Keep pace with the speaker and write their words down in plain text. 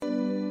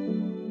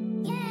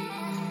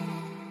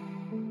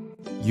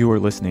You are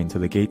listening to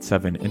the Gate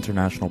 7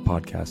 International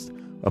Podcast,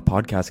 a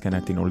podcast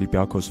connecting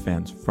Olympiacos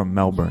fans from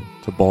Melbourne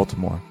to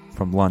Baltimore,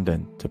 from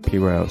London to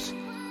Piraeus.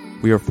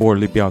 We are 4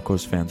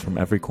 Olympiacos fans from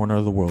every corner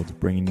of the world,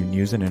 bringing you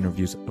news and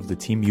interviews of the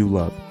team you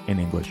love in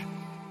English.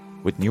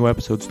 With new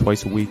episodes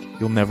twice a week,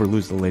 you'll never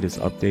lose the latest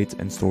updates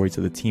and stories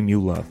of the team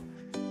you love.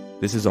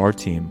 This is our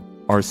team,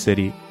 our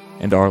city,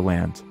 and our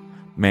land.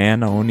 Man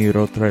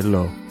Aoniro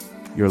Trello.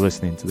 You're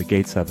listening to the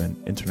Gate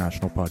 7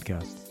 International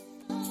Podcast.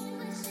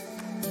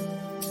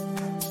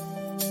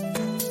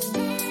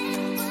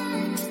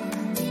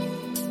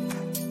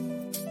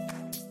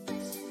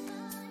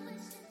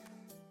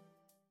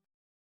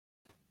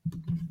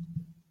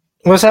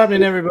 What's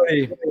happening,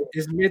 everybody?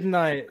 It's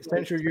midnight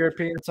Central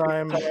European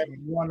time,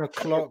 1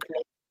 o'clock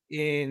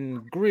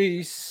in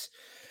Greece.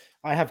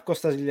 I have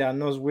Kostas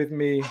Ilianos with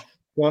me.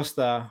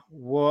 Costa,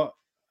 what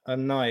a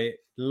night.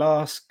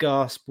 Last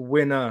gasp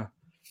winner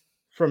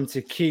from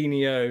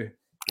Tiquinho.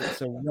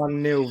 It's a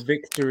 1-0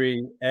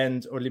 victory,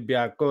 and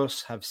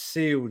Olympiacos have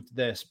sealed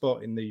their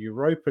spot in the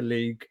Europa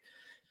League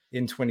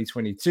in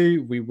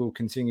 2022. We will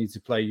continue to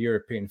play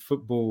European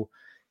football.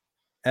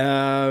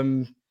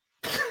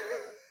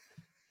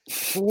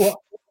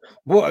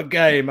 What a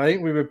game. I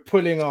think we were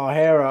pulling our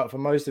hair out for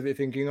most of it,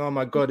 thinking, oh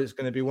my God, it's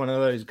going to be one of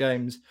those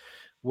games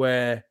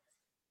where,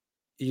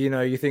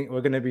 you think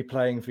we're going to be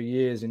playing for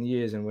years and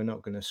years and we're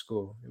not going to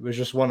score. It was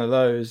just one of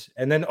those.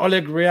 And then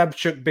Oleg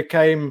Ryabchuk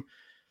became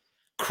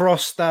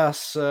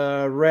Krostas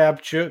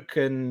Ryabchuk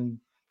and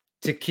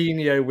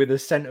Tiquinho with a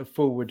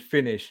centre-forward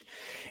finish.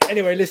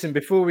 Anyway, listen,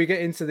 before we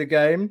get into the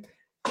game,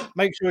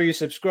 make sure you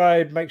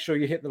subscribe. Make sure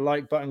you hit the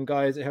like button,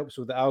 guys. It helps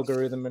with the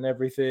algorithm and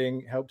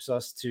everything. It helps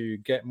us to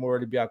get more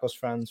Olympiacos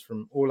fans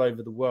from all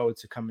over the world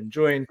to come and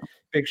join.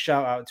 Big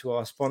shout out to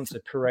our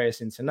sponsor, Piraeus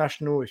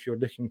International. If you're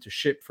looking to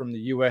ship from the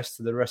US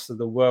to the rest of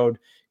the world,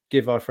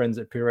 give our friends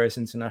at Piraeus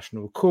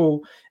International a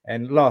call.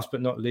 And last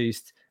but not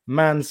least,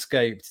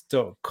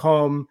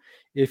 manscaped.com.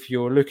 If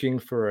you're looking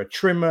for a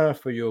trimmer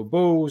for your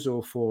balls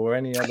or for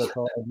any other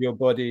part of your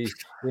body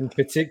in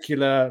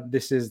particular,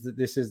 this is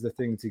the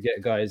thing to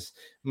get, guys.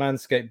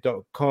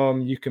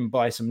 Manscaped.com. You can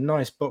buy some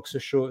nice boxer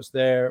shorts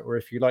there, or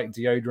if you like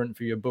deodorant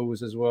for your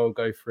balls as well,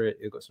 go for it.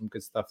 You've got some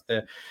good stuff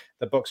there.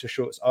 The boxer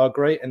shorts are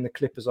great, and the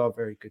clippers are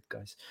very good,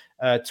 guys.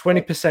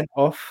 20%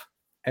 off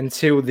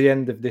until the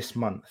end of this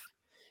month.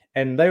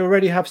 And they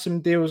already have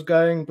some deals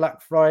going,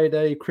 Black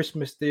Friday,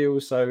 Christmas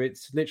deals. So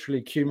it's literally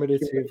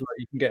cumulative. Like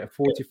you can get a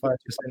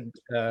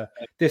 45%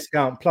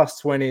 discount plus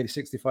 20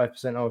 to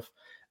 65% off.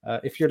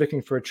 If you're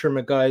looking for a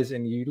trimmer, guys,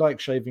 and you like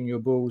shaving your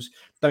balls,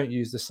 don't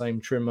use the same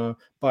trimmer.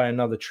 Buy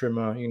another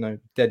trimmer,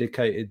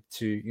 dedicated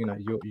to,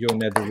 your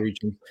nether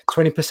region.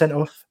 20%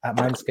 off at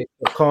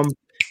manscaped.com.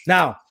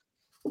 Now,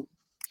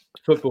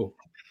 football.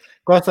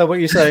 Costa, what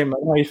are you saying, man?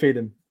 How are you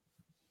feeling?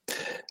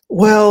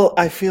 Well,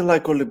 I feel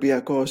like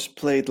Olympiacos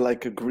played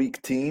like a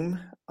Greek team.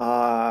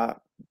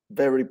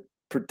 Very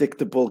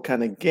predictable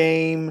kind of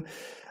game.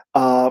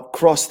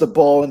 Cross the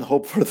ball and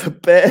hope for the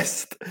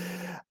best.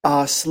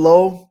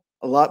 Slow,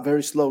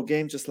 very slow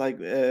game. Just like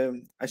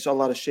I saw a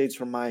lot of shades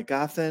from Mike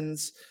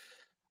Athens.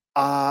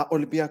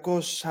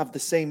 Olympiacos have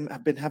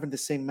been having the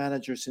same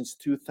manager since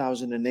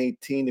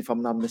 2018, if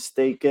I'm not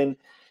mistaken,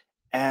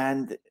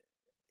 and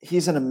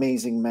he's an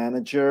amazing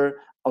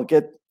manager. I'll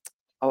get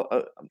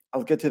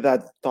to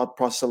that thought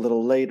process a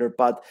little later,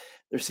 but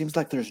there seems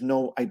like there's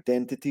no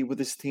identity with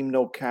this team,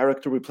 no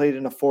character. We played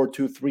in a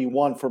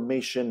 4-2-3-1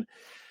 formation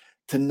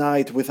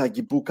tonight with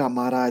Agibu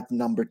Kamara at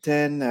number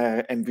 10,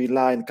 and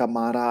Villa and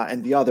Kamara,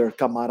 and the other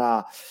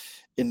Kamara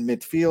in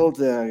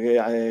midfield.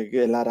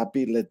 El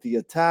Arabi led the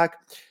attack.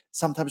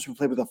 Sometimes we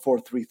play with a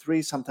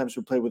 4-3-3. Sometimes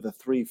we play with a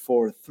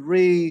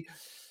 3-4-3.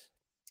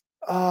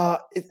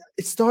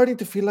 It's starting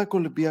to feel like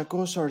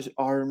Olympiacos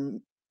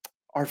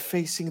are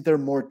facing their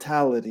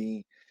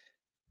mortality.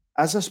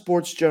 As a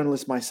sports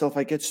journalist myself,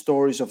 I get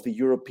stories of the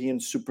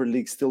European Super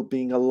League still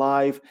being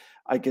alive.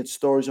 I get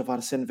stories of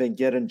Arsene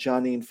Wenger and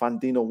Gianni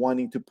Infantino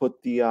wanting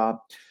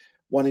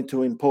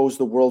to impose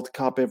the World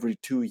Cup every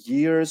 2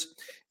 years.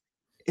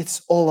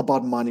 It's all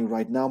about money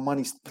right now.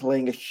 Money's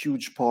playing a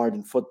huge part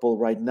in football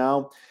right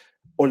now.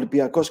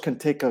 Olympiacos can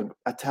take a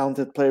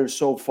talented player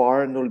so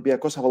far, and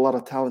Olympiacos have a lot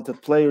of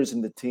talented players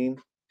in the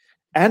team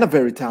and a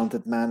very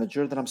talented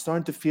manager that I'm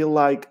starting to feel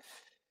like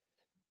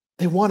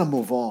they want to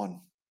move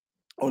on.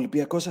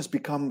 Olympiacos has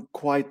become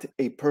quite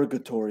a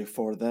purgatory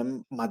for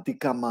them. Madi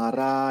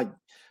Kamara,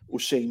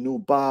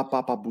 Useinuba,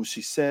 Papa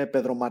Boussissé,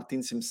 Pedro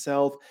Martins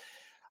himself.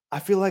 I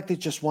feel like they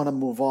just want to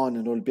move on,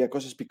 and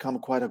Olympiacos has become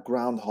quite a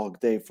Groundhog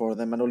Day for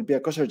them. And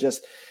Olympiacos are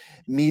just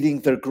meeting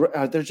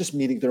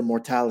their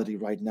mortality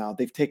right now.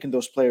 They've taken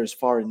those players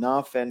far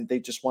enough, and they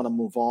just want to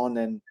move on.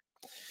 And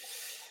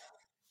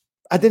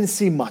I didn't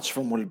see much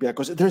from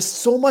Olympiacos. There's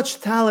so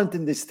much talent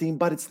in this team,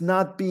 but it's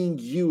not being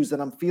used.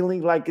 And I'm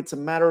feeling like it's a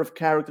matter of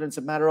character. It's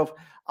a matter of,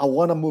 I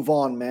want to move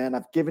on, man.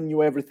 I've given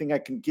you everything I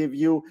can give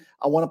you.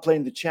 I want to play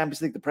in the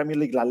Champions League, the Premier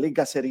League, La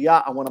Liga, Serie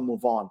A. I want to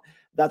move on.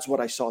 That's what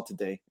I saw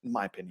today, in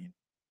my opinion.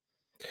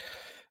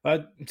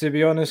 To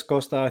be honest,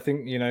 Costa, I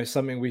think,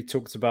 something we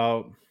talked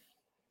about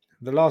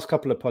the last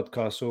couple of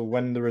podcasts, or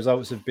when the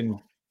results have been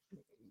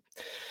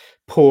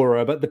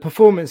poorer, but the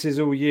performances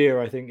all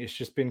year, I think it's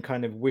just been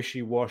kind of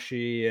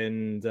wishy-washy.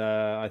 And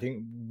I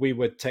think we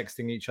were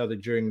texting each other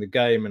during the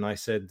game, and I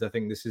said, I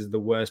think this is the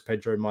worst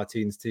Pedro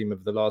Martins team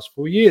of the last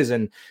 4 years.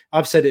 And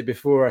I've said it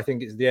before, I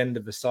think it's the end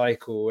of a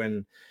cycle.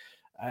 And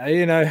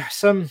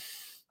I'm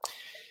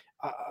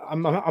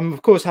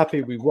of course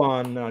happy we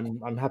won.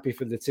 I'm happy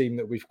for the team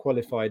that we've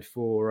qualified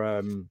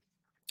for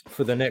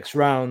the next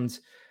round.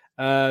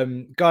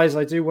 Guys,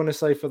 I do want to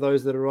say, for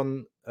those that are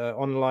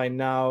online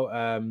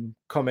now,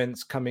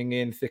 comments coming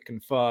in thick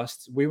and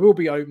fast. We will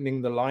be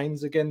opening the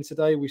lines again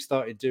today. We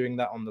started doing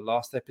that on the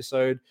last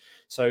episode.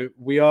 So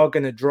we are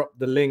going to drop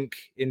the link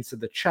into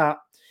the chat.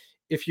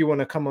 If you want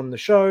to come on the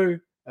show,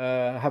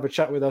 have a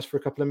chat with us for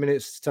a couple of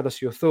minutes, tell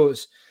us your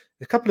thoughts.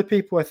 A couple of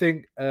people, I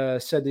think,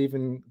 said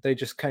even they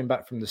just came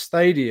back from the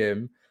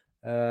stadium.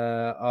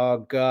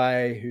 Our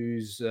guy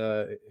who's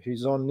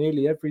on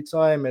nearly every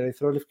time,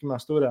 Erythrolivki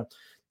Mastura.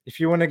 If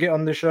you want to get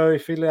on the show,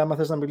 άμα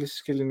θες να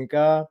μιλήσεις και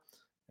ελληνικά,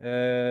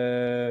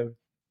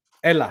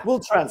 έλα.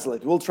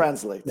 We'll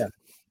translate.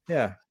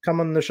 Yeah, come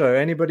on the show.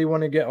 Anybody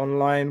want to get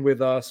online with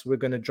us? We're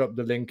going to drop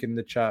the link in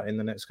the chat in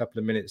the next couple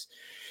of minutes.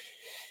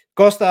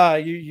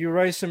 Costa, you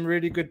raised some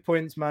really good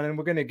points, man, and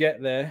we're going to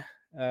get there.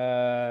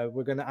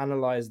 We're going to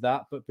analyze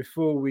that, but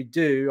before we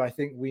do, I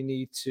think we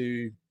need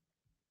to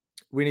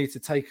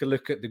take a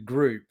look at the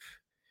group,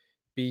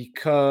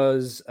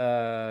 because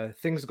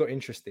things got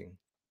interesting.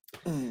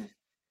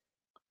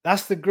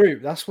 That's the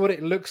group. That's what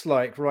it looks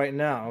like right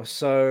now.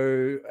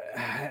 So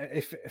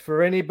if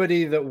for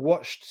anybody that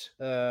watched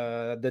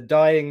the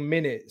dying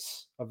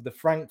minutes of the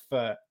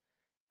Frankfurt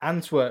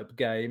Antwerp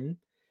game,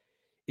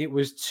 it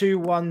was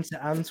 2-1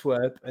 to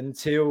Antwerp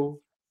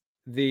until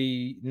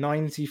the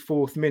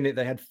 94th minute.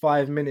 They had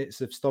 5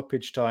 minutes of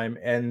stoppage time,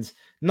 and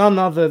none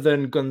other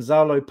than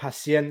Gonzalo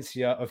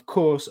Paciencia, of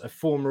course, a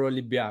former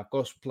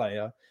Olympiacos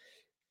player,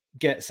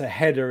 gets a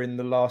header in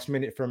the last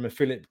minute from a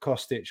Filip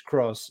Kostic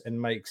cross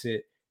and makes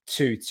it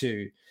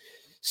 2-2.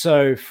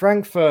 So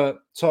Frankfurt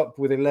top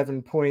with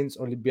 11 points,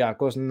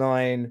 Olympiacos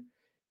 9.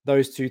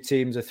 Those two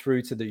teams are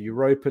through to the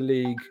Europa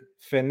League.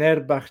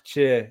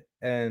 Fenerbahce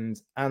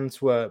and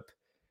Antwerp,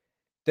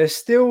 there's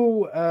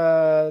still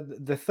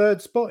the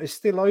third spot is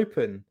still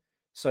open.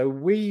 So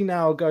we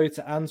now go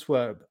to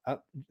Antwerp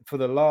for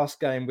the last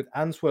game, with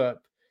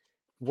Antwerp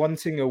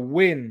wanting a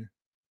win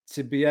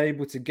to be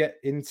able to get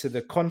into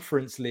the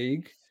Conference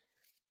League,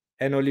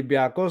 and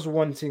Olympiacos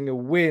wanting a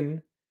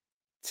win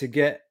to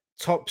get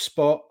top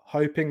spot,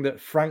 hoping that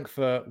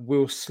Frankfurt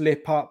will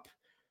slip up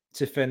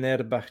to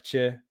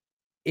Fenerbahce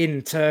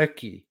in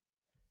Turkey.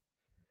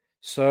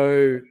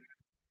 So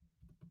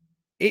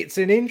it's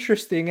an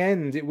interesting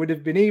end. It would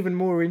have been even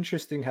more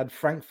interesting had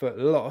Frankfurt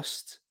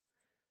lost,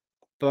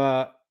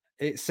 but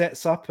it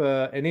sets up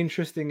an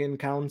interesting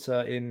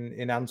encounter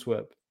in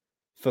Antwerp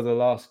for the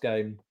last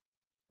game.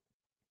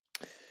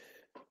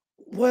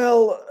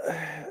 Well,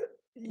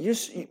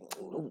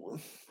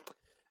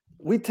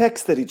 we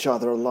texted each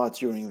other a lot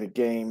during the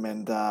game,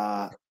 and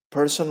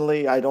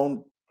personally, I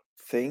don't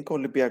think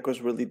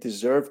Olympiacos really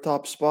deserve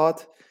top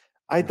spot.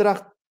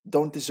 Eintracht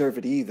don't deserve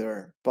it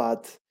either,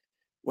 but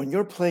when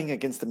you're playing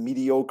against a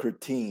mediocre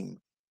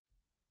team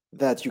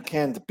that you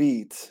can't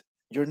beat,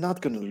 you're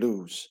not going to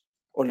lose.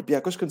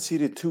 Olympiacos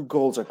conceded 2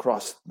 goals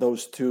across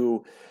those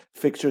 2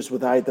 fixtures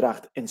with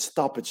Eintracht in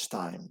stoppage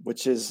time,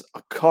 which is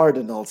a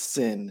cardinal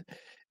sin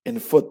in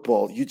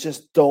football. You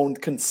just don't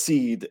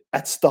concede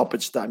at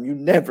stoppage time. You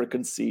never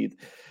concede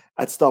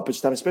at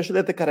stoppage time, especially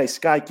at the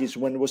Karaiskakis,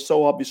 when it was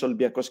so obvious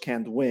Olympiacos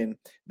can't win.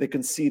 They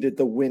conceded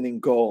the winning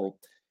goal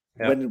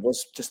when it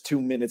was just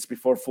 2 minutes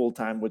before full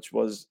time, which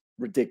was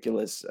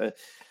ridiculous.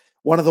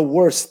 One of the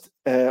worst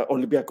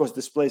Olympiacos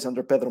displays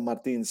under Pedro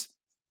Martins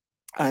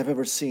I've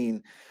ever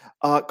seen.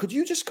 Could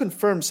you just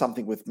confirm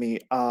something with me?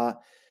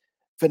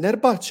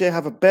 Fenerbahce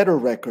have a better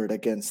record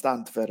against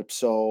Antwerp,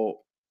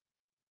 so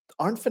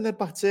aren't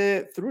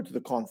Fenerbahce through to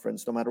the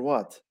conference no matter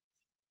what?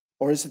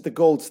 Or is it the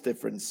goals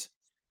difference?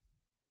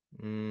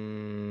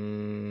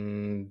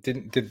 Did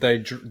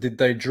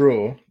they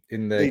draw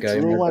in their game? They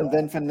drew, and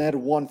then Fener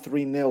won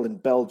 3-0 in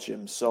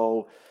Belgium.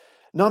 So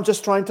now I'm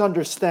just trying to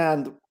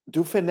understand,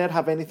 do Fener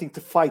have anything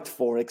to fight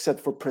for except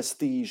for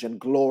prestige and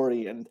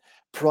glory and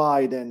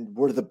pride and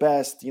we're the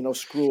best,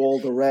 screw all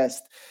the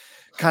rest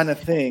kind of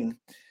thing?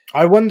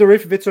 I wonder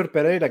if Vitor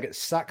Pereira gets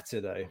sacked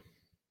today.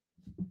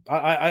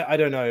 I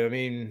don't know. I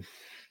mean,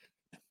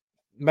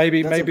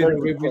 maybe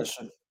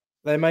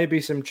there may be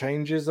some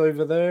changes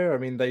over there. I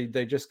mean,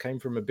 they just came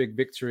from a big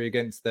victory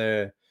against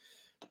their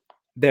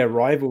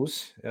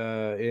rivals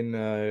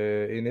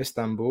in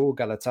Istanbul,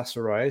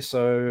 Galatasaray.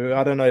 So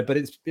I don't know, but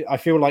I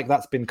feel like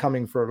that's been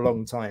coming for a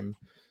long time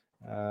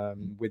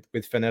with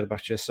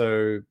Fenerbahce.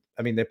 So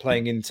I mean, they're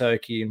playing in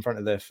Turkey in front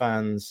of their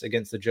fans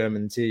against the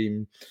German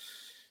team.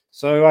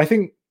 So I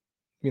think,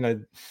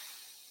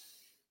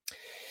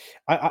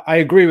 I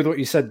agree with what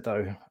you said,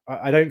 though.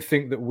 I don't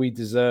think that we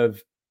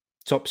deserve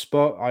top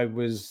spot. I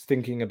was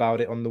thinking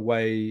about it on the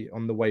way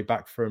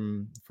back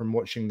from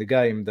watching the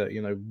game, that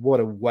what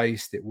a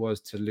waste it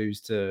was to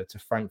lose to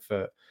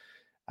Frankfurt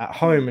at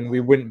home, and we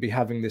wouldn't be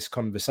having this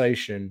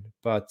conversation.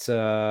 But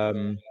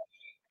and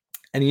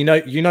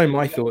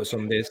my thoughts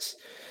on this.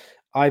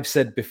 I've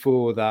said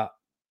before that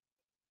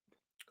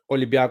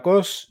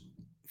Olympiacos,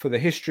 for the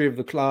history of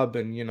the club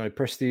and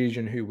prestige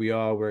and who we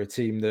are, we're a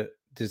team that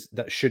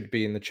should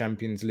be in the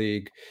Champions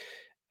League,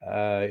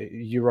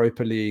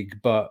 Europa League,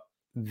 but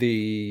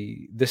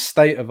the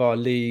state of our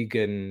league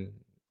and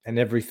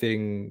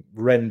everything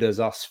renders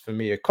us, for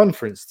me, a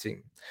conference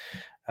team.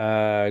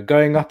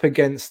 Going up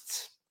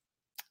against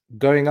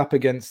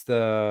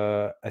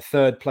a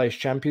third place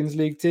Champions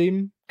League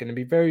team, going to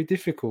be very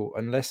difficult,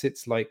 unless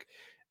it's like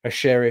a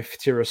Sheriff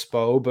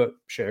Tiraspol. But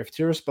Sheriff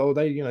Tiraspol,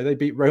 they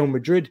beat Real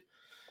Madrid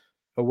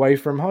away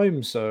from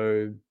home.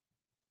 So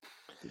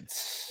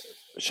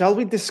shall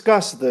we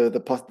discuss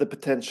the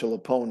potential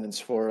opponents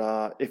for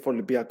if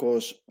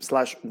Olympiacos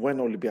 / when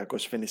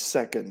Olympiacos finish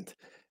second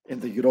in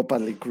the Europa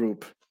League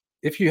group?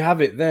 If you have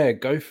it there,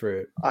 go for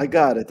it. I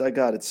got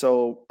it.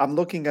 So I'm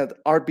looking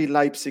at RB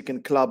Leipzig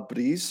and Club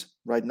Brugge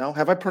right now.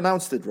 Have I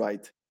pronounced it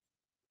right?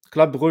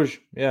 Club Brugge,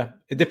 yeah.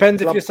 It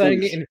depends Club if you're saying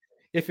Brugge.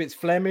 if it's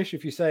Flemish,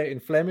 if you say it in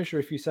Flemish, or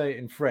if you say it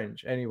in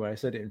French. Anyway, I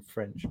said it in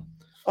French.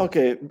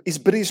 Okay, is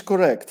Brugge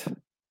correct?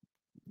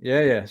 Yeah,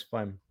 it's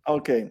fine.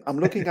 Okay, I'm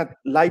looking at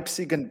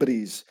Leipzig and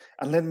Brugge,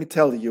 and let me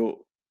tell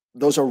you,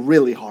 those are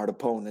really hard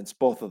opponents,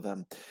 both of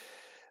them.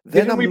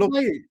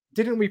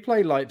 Didn't we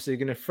play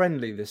Leipzig in a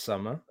friendly this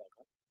summer?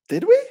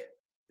 Did we?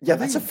 Yeah,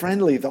 that's a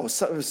friendly though.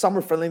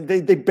 Summer friendly.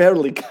 They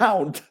barely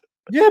count.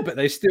 Yeah, but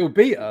they still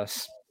beat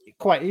us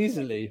quite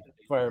easily,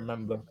 if I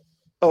remember.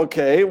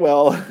 Okay,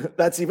 well,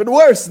 that's even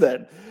worse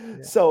then.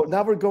 Yeah. So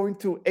now we're going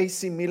to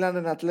AC Milan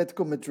and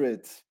Atletico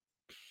Madrid.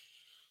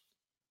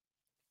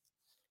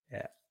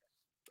 Yeah.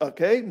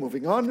 Okay,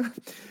 moving on.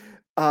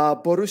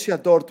 Borussia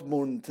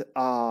Dortmund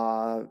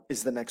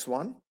is the next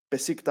one.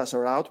 Besiktas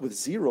are out with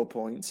 0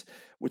 points,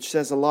 which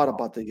says a lot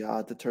about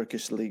the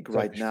Turkish league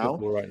right now.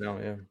 Right now,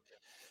 yeah.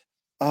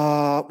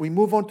 We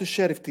move on to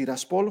Sheriff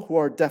Tiraspol, who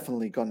are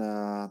definitely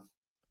gonna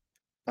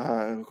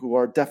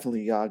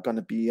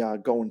be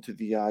going to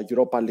the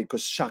Europa League,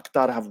 because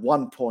Shakhtar have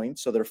 1 point,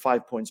 so they're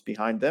 5 points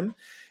behind them.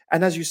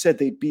 And as you said,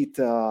 they beat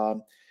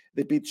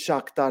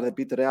Shakhtar, they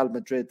beat Real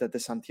Madrid at the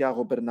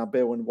Santiago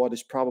Bernabeu in what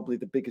is probably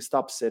the biggest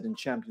upset in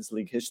Champions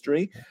League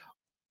history.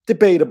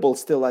 Debatable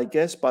still, I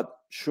guess, but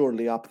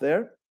surely up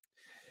there.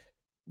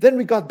 Then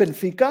we got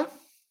Benfica.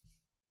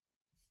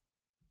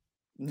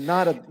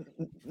 Nothing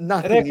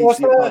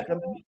easy about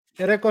them.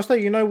 Costa,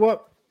 you know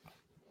what?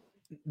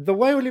 The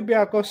way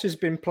Olympiacos has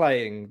been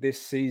playing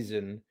this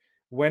season,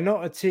 we're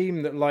not a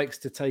team that likes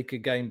to take a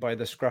game by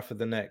the scruff of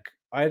the neck.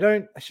 My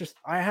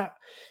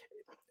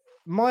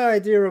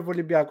idea of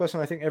Olympiacos,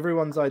 and I think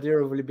everyone's idea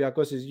of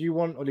Olympiacos, is you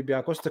want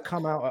Olympiacos to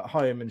come out at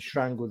home and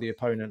strangle the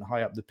opponent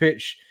high up the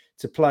pitch,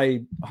 to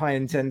play high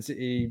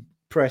intensity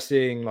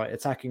pressing, like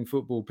attacking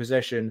football,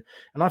 possession.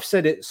 And I've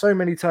said it so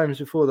many times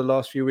before the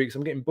last few weeks,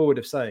 I'm getting bored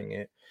of saying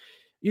it.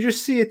 You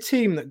just see a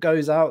team that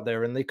goes out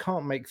there and they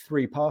can't make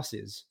 3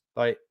 passes,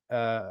 when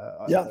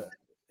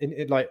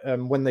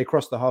they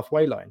cross the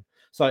halfway line.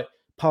 It's like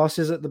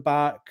passes at the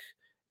back,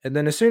 and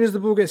then as soon as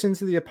the ball gets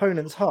into the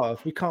opponent's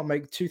half, we can't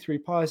make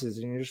 2-3 passes,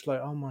 and you're just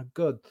like, oh my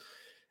god.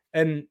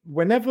 And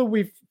whenever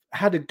we've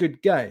had a good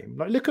game,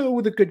 like look at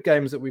all the good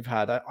games that we've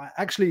had. I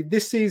actually,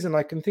 this season,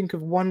 I can think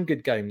of one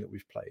good game that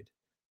we've played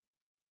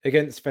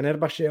against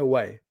Fenerbahce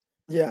away.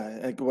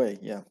 Yeah, away.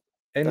 Yeah,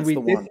 and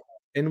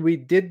we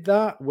did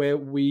that where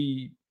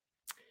we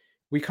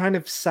kind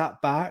of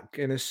sat back,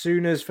 and as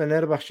soon as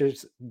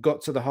Fenerbahce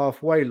got to the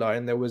halfway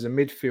line, there was a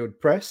midfield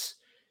press,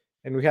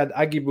 and we had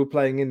Agibu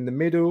playing in the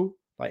middle,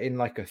 like in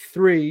like a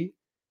 3,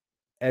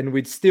 and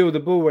we'd steal the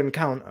ball and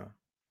counter.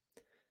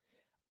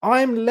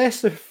 I'm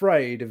less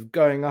afraid of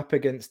going up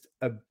against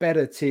a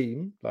better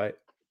team, like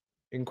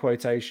in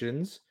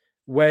quotations,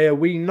 where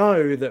we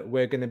know that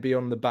we're going to be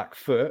on the back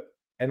foot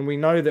and we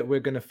know that we're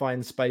going to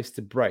find space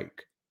to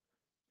break.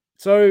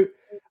 So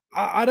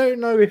I don't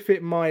know if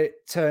it might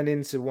turn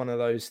into one of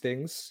those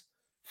things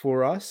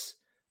for us,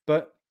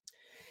 but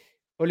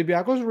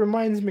Olympiacos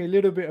reminds me a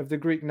little bit of the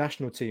Greek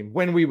national team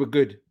when we were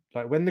good.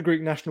 Like when the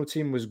Greek national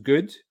team was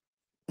good,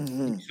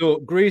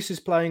 so Greece is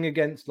playing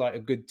against like a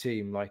good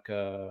team, like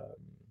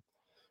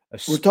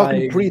we're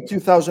talking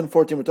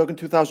pre-2014. We're talking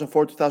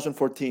 2004,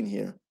 2014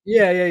 here.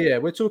 Yeah.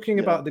 We're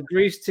talking about the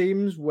Greece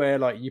teams where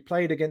like you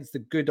played against the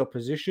good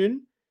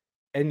opposition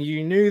and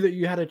you knew that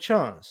you had a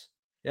chance.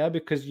 Yeah,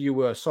 because you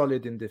were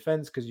solid in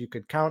defense, because you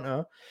could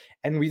counter.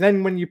 And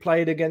when you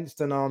played against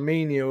an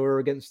Armenia or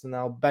against an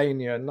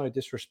Albania, no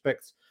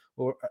disrespect,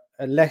 or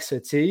a lesser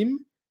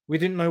team, we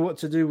didn't know what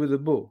to do with the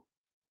ball.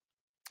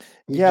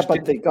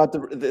 But they got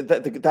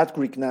that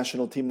Greek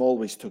national team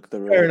always took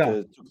the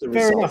results.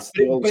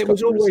 But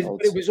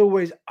it was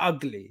always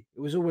ugly.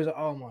 It was always,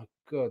 oh my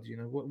god,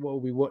 what are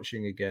we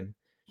watching again?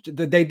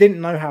 They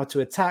didn't know how to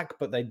attack,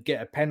 but they'd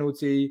get a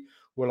penalty,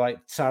 or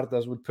like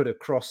Sardas would put a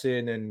cross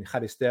in and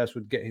Charisteas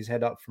would get his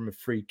head up from a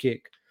free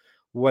kick,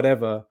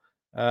 whatever.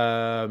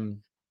 I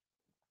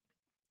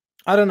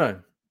don't know.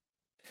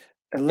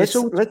 And It's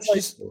all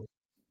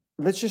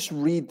let's just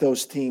read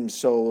those teams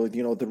so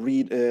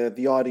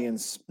the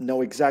audience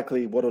know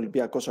exactly what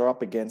Olympiacos are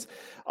up against.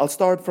 I'll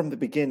start from the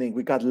beginning.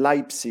 We got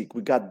Leipzig,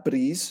 we got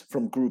Breeze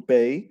from Group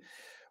A,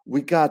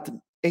 we got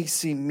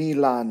AC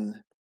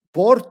Milan,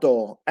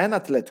 Porto, and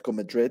Atletico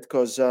Madrid,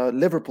 because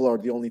Liverpool are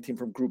the only team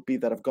from Group B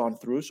that have gone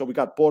through. So we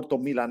got Porto,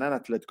 Milan, and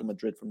Atletico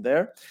Madrid from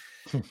there.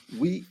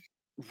 we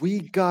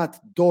got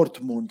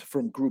Dortmund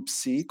from Group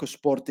C, because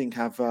Sporting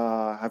have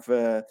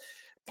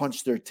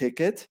punched their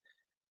ticket.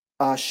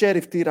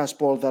 Sheriff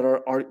Tiraspol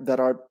that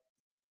are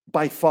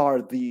by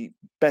far the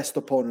best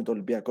opponent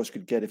Olympiacos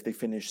could get if they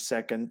finish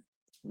second,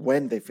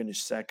 when they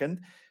finish second.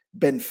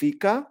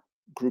 Benfica,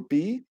 Group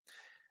B.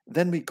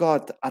 Then we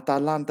got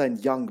Atalanta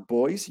and Young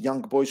Boys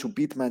who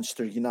beat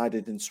Manchester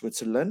United in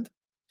Switzerland.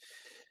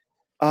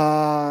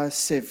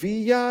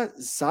 Sevilla,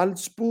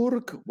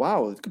 Salzburg.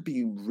 Wow, it could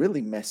be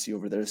really messy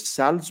over there.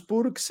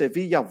 Salzburg,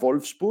 Sevilla,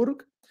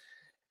 Wolfsburg.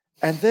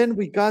 And then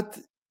we got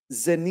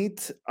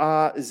Zenit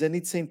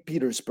St.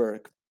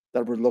 Petersburg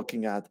that we're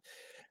looking at.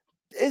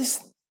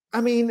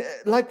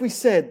 Like we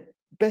said,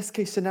 best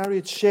case scenario,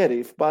 it's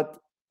Sheriff, but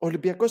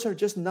Olympiacos are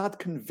just not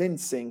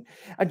convincing.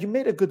 And you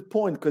made a good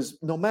point, because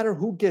no matter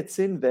who gets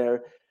in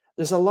there,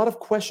 there's a lot of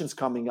questions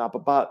coming up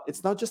about,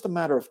 it's not just a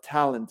matter of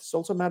talent, it's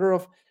also a matter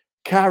of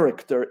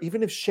character.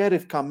 Even if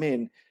Sheriff come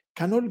in,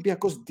 can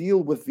Olympiacos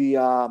deal with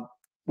the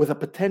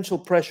potential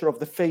pressure of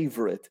the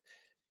favorite?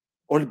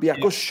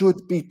 Olympiacos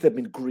should beat them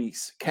in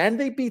Greece. Can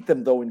they beat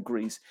them though in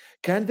Greece?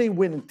 Can they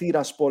win in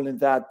Tiraspol in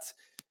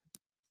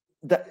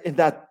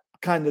that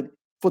kind of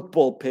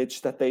football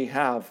pitch that they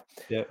have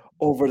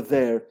over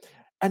there?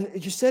 And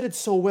you said it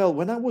so well.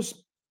 When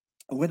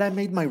I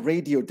made my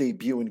radio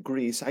debut in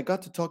Greece, I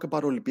got to talk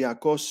about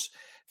Olympiacos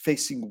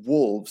facing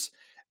Wolves,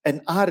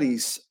 and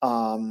Aris,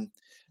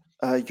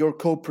 your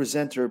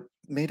co-presenter,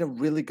 made a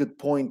really good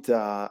point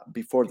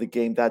before the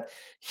game that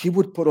he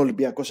would put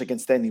Olympiacos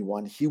against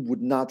anyone. He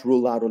would not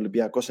rule out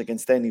Olympiacos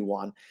against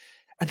anyone.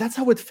 And that's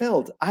how it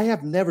felt. I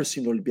have never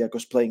seen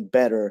Olympiacos playing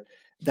better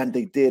than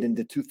they did in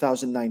the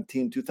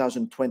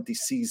 2019-2020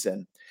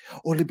 season.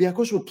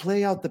 Olympiacos would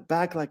play out the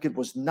back like it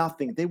was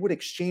nothing. They would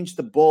exchange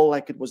the ball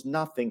like it was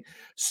nothing.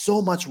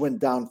 So much went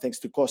down thanks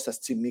to Kostas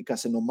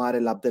Tsimikas and Omar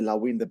El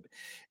Abdelawi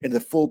in the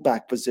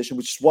fullback position,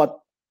 which is what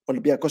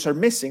Olympiacos are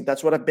missing.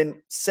 That's what I've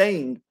been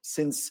saying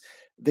since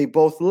they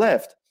both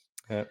left.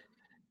 Yeah.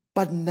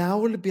 But now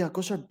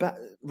Olympiacos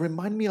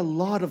remind me a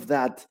lot of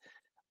that,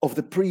 of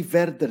the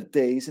pre-Werder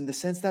days, in the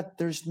sense that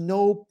there's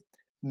no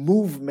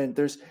movement.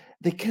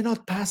 They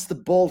cannot pass the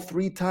ball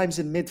 3 times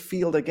in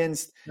midfield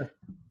against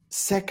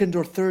second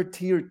or third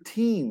tier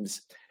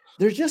teams.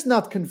 They're just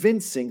not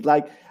convincing.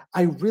 Like,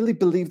 I really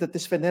believe that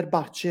this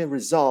Fenerbahce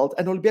result,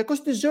 and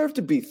Olympiacos deserve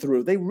to be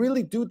through. They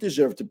really do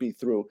deserve to be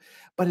through.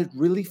 But it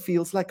really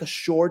feels like a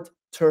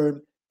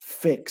short-term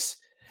fix.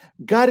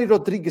 Gary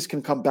Rodriguez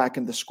can come back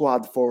in the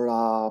squad for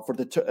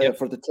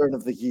the turn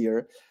of the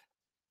year.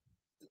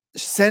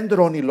 Send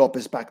Ronnie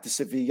Lopez back to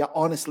Sevilla.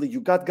 Honestly, you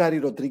got Gary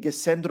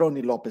Rodriguez, send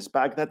Ronnie Lopez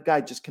back. That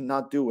guy just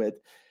cannot do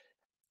it.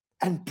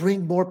 And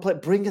bring more play.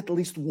 Bring at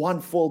least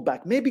one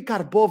fullback. Maybe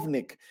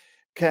Karbovnik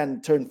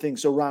can turn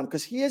things around,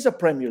 because he is a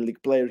Premier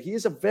League player. He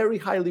is a very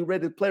highly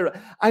rated player.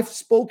 I've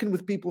spoken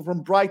with people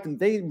from Brighton.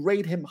 They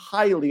rate him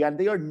highly, and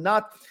they are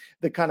not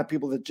the kind of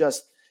people that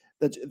just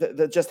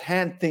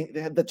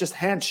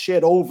hand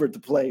shit over to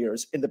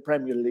players in the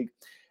Premier League.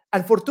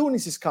 And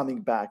Fortounis is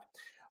coming back.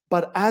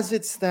 But as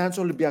it stands,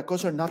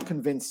 Olympiacos are not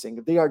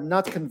convincing. They are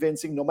not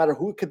convincing. No matter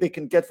who they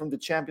can get from the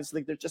Champions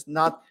League, they're just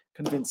not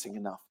convincing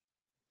enough.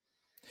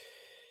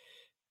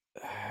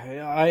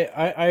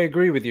 I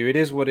agree with you. It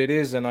is what it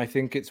is, and I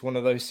think it's one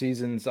of those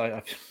seasons.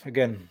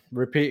 Again,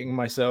 repeating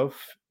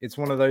myself, it's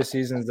one of those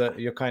seasons that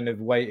you're kind of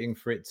waiting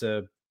for it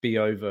to be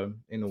over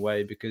in a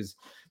way, because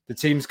the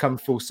teams come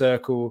full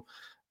circle.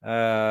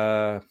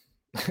 Chlapatsas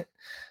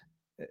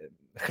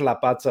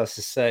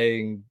is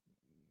saying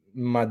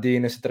Madi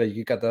είναι σε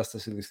τραγική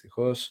κατάσταση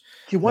δυστυχώς.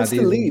 He wants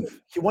to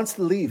leave. He wants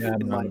to leave,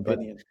 in my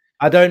opinion.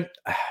 I don't.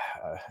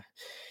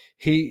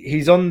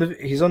 He's on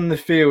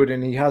the field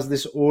and he has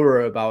this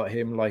aura about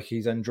him, like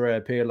he's Andrea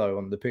Pirlo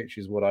on the pitch,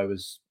 is what I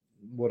was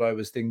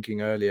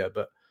thinking earlier.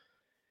 But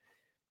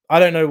I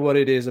don't know what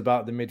it is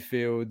about the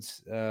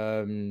midfields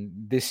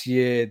this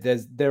year.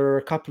 There are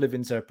a couple of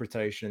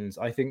interpretations.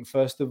 I think,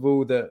 first of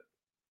all, that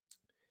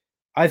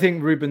I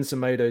think Ruben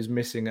Semedo is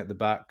missing at the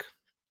back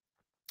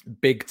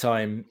big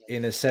time,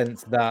 in a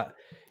sense that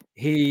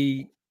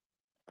he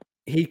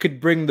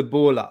could bring the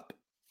ball up.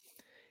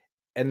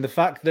 And the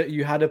fact that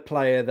you had a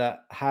player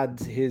that had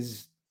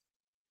his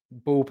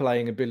ball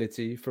playing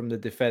ability from the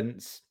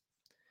defense,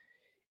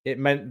 it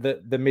meant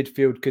that the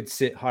midfield could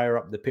sit higher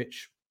up the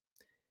pitch.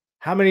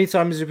 How many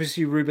times did we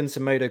see Ruben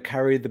Semedo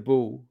carry the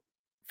ball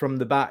from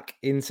the back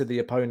into the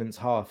opponent's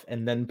half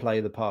and then play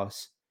the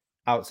pass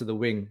out to the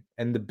wing,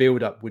 and the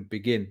build-up would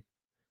begin?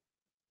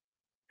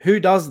 Who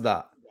does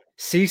that?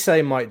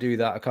 Cisse might do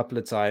that a couple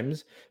of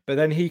times, but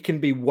then he can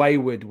be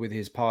wayward with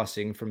his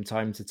passing from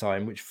time to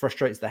time, which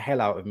frustrates the hell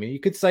out of me. You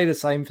could say the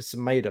same for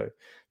Semedo,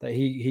 that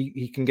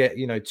he can get,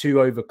 too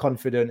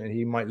overconfident and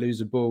he might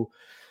lose a ball.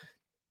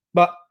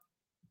 But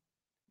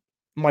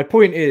my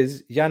point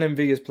is, Jan MV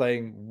is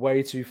playing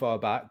way too far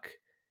back.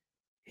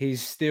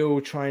 He's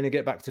still trying to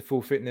get back to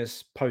full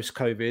fitness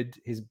post-COVID.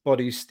 His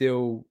body's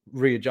still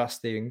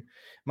readjusting.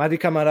 Mady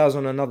Camara's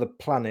on another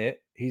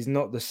planet. He's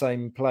not the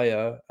same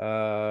player.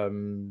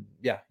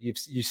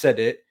 You said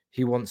it.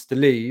 He wants to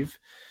leave.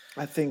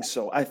 I think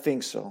so.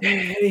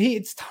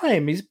 It's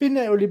time. He's been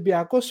at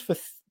Olympiacos for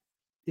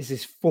is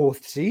his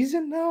fourth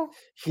season now.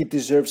 He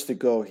deserves to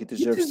go. He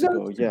deserves to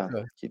go. Yeah,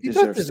 he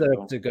deserves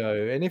to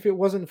go. And if it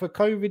wasn't for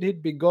COVID,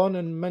 he'd be gone,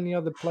 and many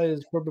other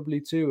players probably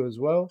too as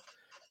well.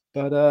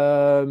 But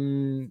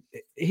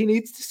he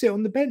needs to sit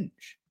on the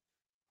bench.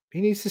 He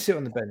needs to sit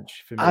on the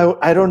bench for me.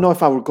 I don't know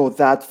if I would go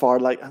that far.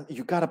 Like,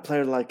 you got a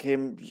player like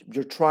him.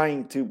 You're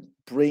trying to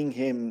bring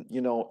him,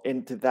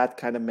 into that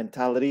kind of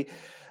mentality.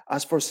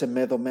 As for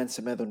Semedo, man,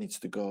 Semedo needs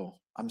to go.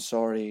 I'm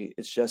sorry.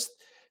 It's just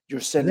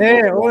you're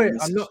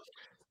sending.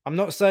 I'm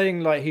not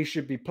saying like he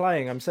should be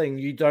playing. I'm saying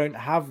you don't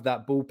have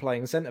that ball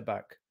playing centre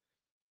back.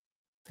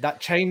 That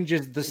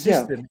changes the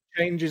system,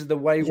 changes the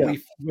way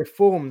we're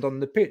formed on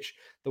the pitch,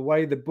 the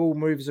way the ball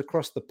moves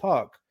across the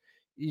park.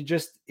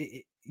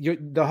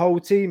 The whole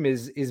team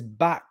is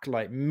back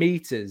like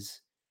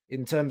meters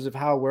in terms of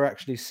how we're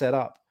actually set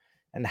up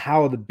and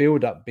how the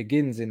build-up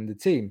begins in the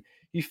team.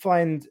 You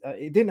find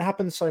it didn't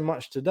happen so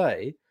much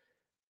today,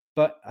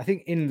 but I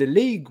think in the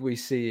league we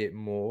see it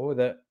more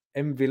that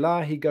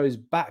M'Vila, he goes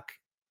back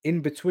in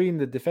between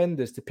the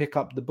defenders to pick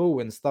up the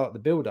ball and start the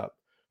build-up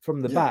from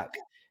the back,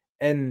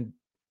 and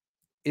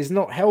is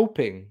not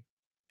helping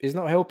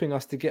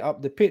us to get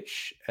up the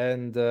pitch.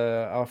 And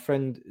our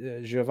friend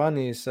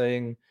Giovanni is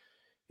saying,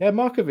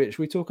 Markovic,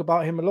 we talk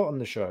about him a lot on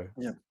the show.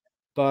 Yeah.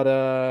 But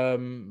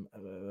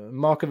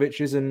Markovic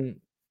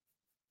isn't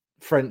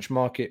French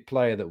market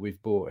player that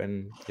we've bought.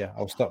 And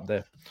I'll stop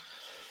there.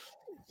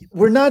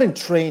 We're not in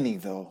training,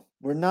 though.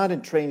 We're not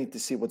in training to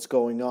see what's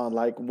going on.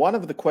 Like, one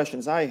of the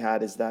questions I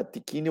had is that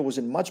Tiquinho was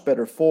in much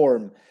better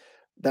form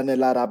than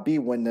El Arabi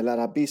when El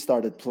Arabi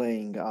started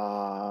playing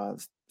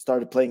as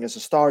a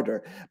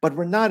starter. But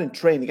we're not in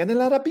training. And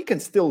El Arabi can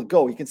still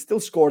go. He can still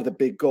score the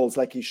big goals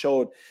like he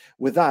showed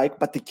with Ike.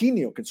 But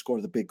Tiquinho can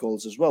score the big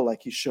goals as well,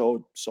 like he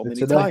showed so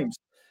many times.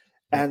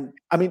 And,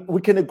 I mean,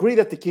 we can agree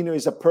that Tiquinho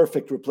is a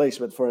perfect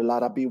replacement for El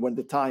Arabi when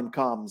the time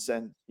comes.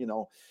 And,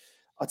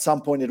 at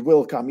some point it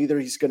will come. Either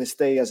he's going to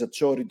stay as a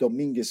Chori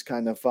Dominguez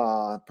kind of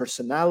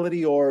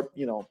personality, or,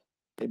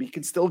 maybe he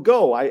can still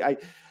go. I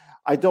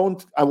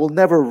will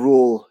never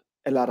rule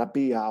El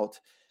Arabi out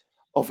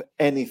of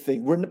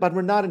anything. But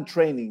we're not in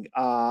training.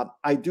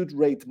 I do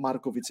rate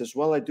Markovic as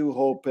well. I do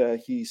hope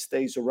he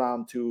stays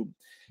around to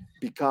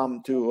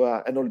and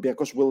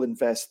Olympiacos will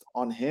invest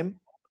on him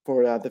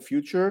for the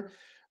future.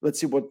 Let's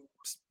see what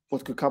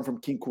could come from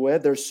Kinkue.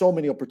 There's so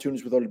many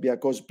opportunities with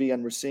Olympiacos B,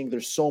 and we're seeing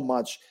there's so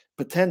much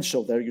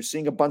potential there. You're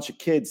seeing a bunch of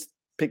kids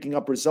picking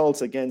up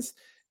results against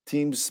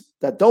teams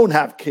that don't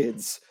have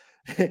kids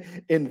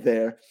in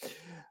there.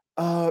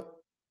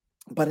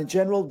 But in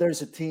general,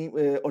 there's a team.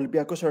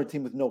 Olympiacos are a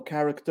team with no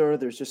character.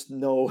 There's just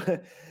not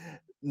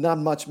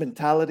much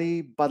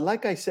mentality. But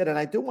like I said, and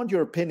I do want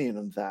your opinion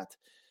on that,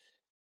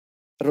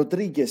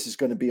 Rodriguez is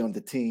going to be on the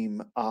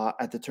team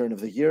at the turn of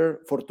the year.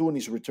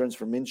 Fortounis returns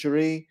from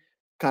injury.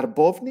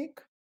 Karbovnik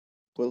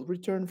will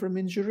return from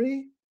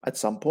injury at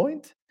some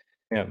point.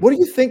 Yeah. What do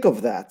you think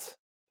of that?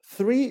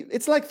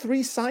 It's like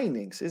 3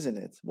 signings, isn't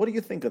it? What do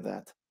you think of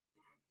that?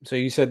 So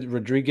you said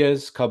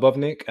Rodriguez,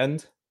 Karbovnik,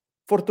 and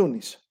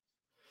Fortounis.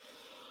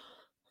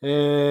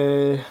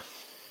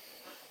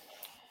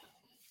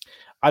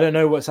 I don't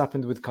know what's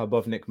happened with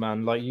Karbovnik,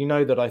 man. Like,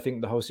 that I think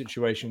the whole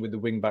situation with the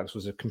wingbacks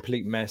was a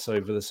complete mess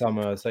over the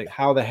summer. It's like,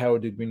 how the hell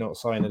did we not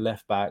sign a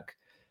left back?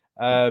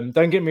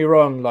 Don't get me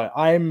wrong. Like,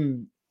 I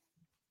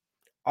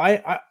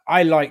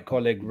like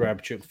Oleg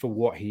Rabchuk for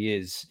what he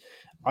is.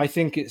 I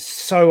think it's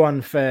so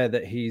unfair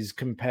that he's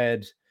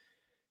compared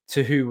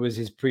to who was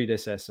his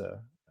predecessor.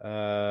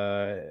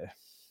 Kostas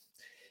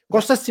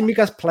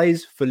Tsimikas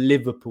plays for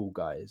Liverpool,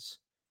 guys.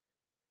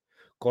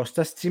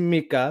 Kostas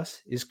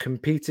Tsimikas is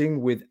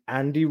competing with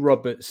Andy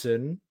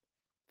Robertson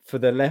for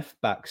the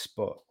left back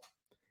spot.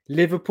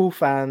 Liverpool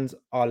fans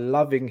are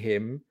loving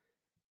him,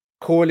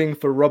 calling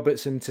for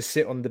Robertson to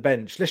sit on the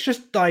bench. Let's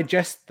just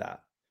digest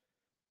that.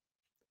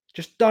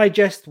 Just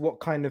digest what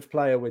kind of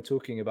player we're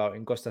talking about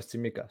in Kostas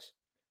Tsimikas.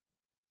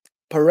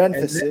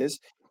 Parenthesis,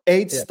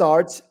 8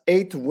 starts,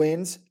 8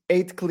 wins,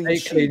 8 clean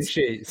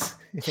sheets.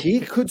 He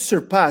could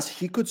surpass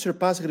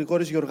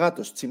Grigoris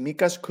Georgatos.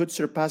 Tsimikas could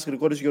surpass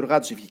Grigoris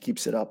Georgatos if he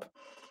keeps it up.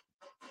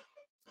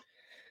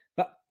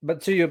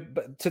 But to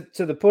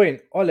the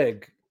point,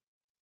 Oleg,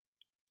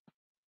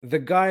 the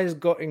guy's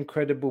got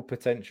incredible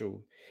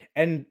potential.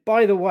 And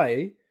by the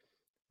way,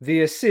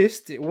 the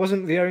assist, it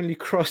wasn't the only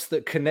cross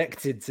that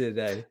connected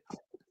today.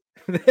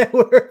 There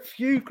were a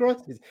few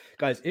crosses,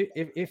 guys.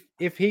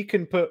 If he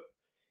can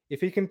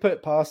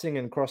put passing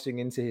and crossing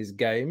into his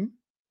game,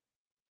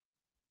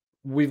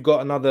 we've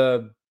got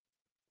another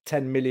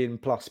 10 million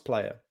plus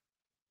player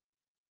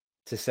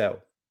to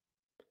sell.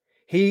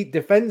 He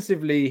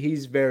defensively,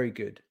 he's very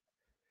good,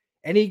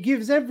 and he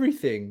gives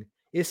everything.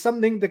 It's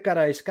something that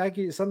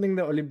Karaiskaki, it's something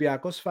that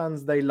Olympiacos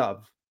fans they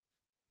love.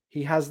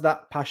 He has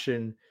that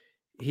passion.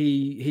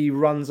 He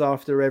runs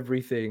after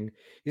everything.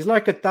 He's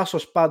like a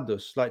Tassos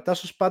Pados. Like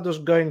Tassos Pados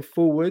going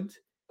forward.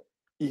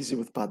 Easy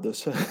with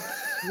Pados.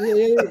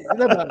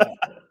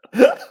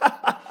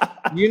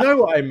 You know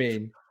what I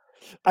mean?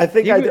 I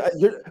think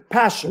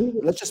passion.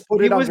 Let's just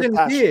put it under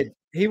passion.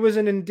 He was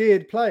an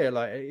endeared player.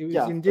 Like it was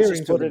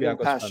endearing to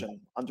Olympiacos passion,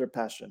 under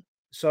passion.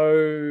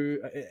 So,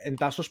 and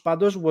Tassos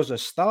Pados was a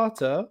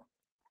starter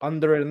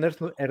under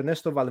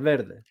Ernesto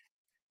Valverde.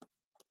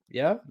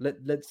 Yeah,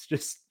 let's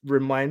just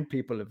remind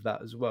people of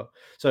that as well.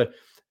 So,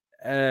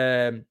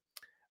 I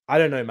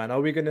don't know, man. Are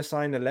we going to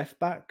sign a left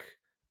back?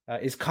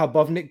 Is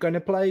Karbovnik going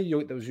to play?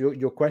 That was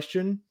your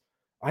question.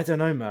 I don't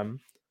know, man.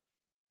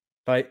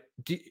 Like,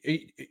 are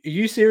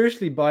you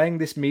seriously buying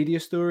this media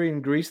story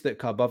in Greece that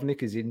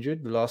Karbovnik is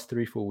injured the last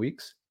 3-4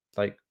 weeks?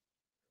 Like,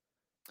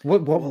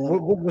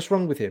 what's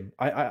wrong with him?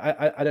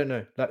 I don't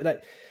know.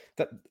 Like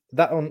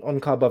that on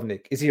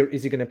Karbovnik. Is he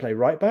going to play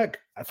right back?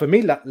 For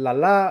me,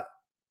 Lala.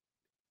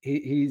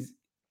 He's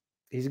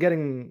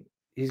getting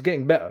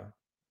better.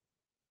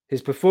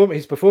 His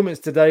performance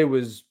today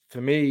was,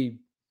 for me,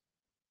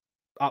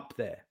 up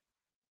there.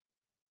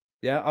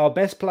 Yeah, our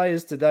best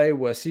players today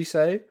were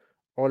Cisse,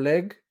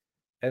 Oleg,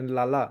 and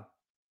Lala.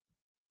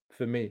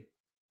 For me,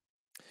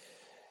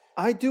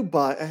 I do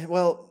buy.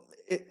 Well,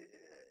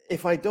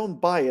 if I don't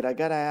buy it, I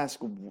gotta ask.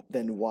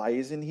 Then why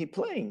isn't he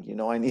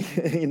playing? I need.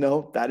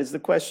 That is the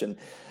question.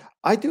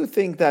 I do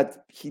think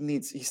that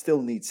he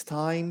still needs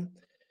time.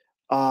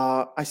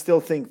 I still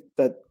think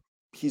that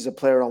he's a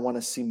player I want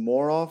to see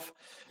more of.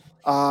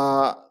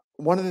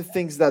 One of the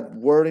things that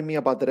worry me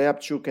about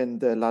Reapchuk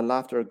and Lala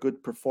after a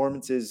good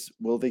performance is,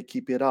 will they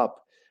keep it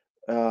up?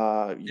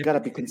 You got to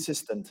be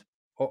consistent.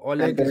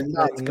 Oleg is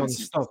playing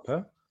non-stop,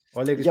 huh?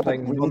 Oleg is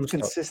playing but we need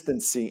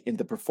consistency in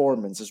the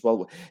performance as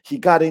well. He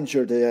got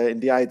injured in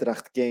the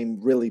Eintracht game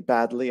really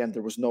badly, and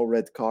there was no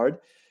red card.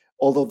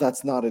 Although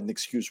that's not an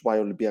excuse why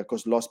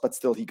Olympiacos lost, but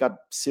still he got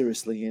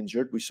seriously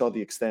injured. We saw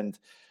the extent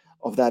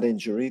of that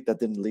injury that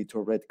didn't lead to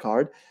a red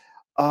card.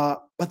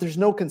 But there's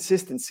no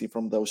consistency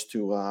from those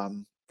two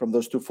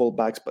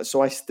fullbacks. But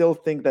so I still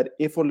think that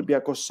if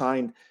Olympiacos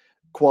signed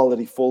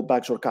quality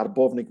fullbacks or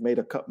Karbovnik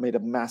made a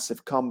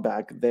massive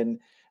comeback, then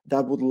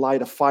that would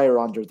light a fire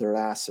under their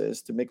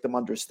asses to make them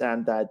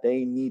understand that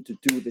they need to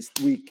do this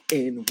week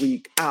in,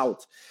 week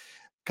out.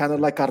 Kind of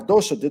like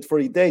Cardoso did for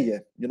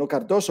Ideye.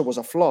 Cardoso was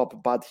a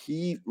flop, but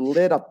he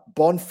lit a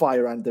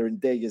bonfire under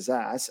Ideye's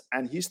ass,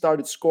 and he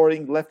started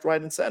scoring left,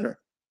 right, and center.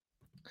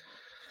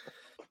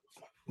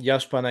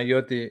 Yash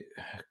Panayoti,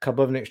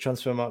 Karbovnik's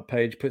transfermarkt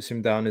page puts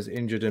him down as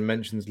injured and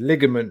mentions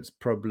ligament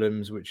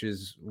problems, which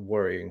is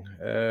worrying.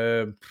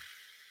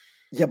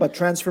 Yeah, but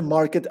transfer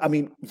market,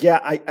 I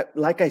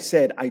like I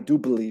said, I do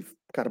believe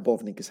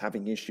Karbovnik is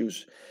having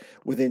issues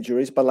with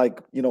injuries, but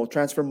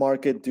transfer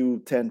market do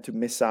tend to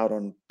miss out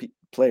on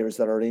players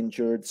that are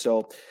injured.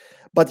 So,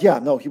 but yeah,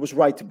 no, he was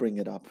right to bring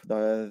it up.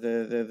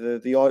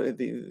 He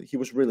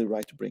was really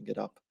right to bring it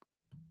up.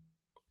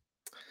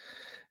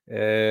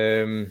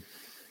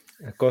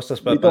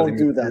 Kostas we don't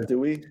do that, do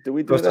we? Do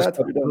we do that?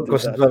 We don't do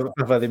that.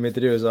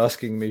 Papadimitri is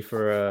asking me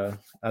for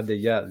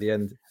Adeya at the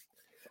end.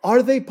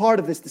 Are they part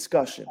of this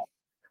discussion?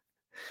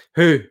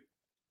 Who?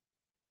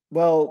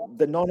 Well,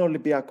 the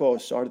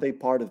non-Olympiacos, are they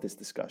part of this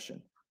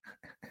discussion?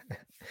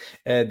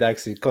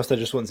 Daxi, Costa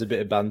just wants a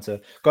bit of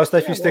banter. Costa,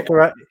 if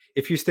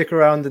you stick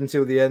around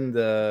until the end,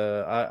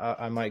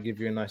 I might give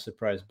you a nice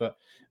surprise. But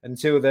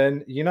until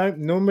then,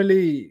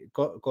 normally,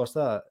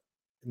 Costa,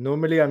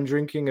 I'm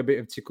drinking a bit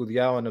of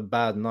Tikulia on a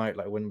bad night,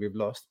 like when we've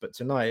lost. But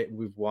tonight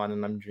we've won,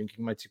 and I'm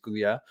drinking my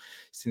Tikulia.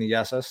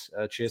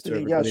 Stiniyasas. Cheers to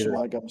everybody.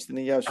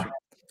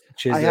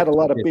 I had a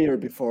lot of beer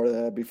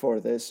before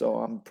this, so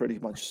I'm pretty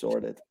much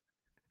sorted.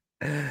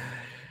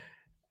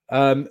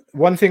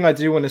 One thing I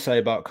do want to say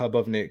about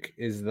Karbovnik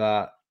is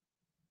that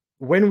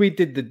when we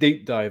did the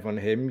deep dive on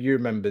him, you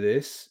remember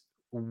this,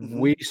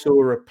 we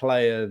saw a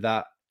player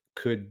that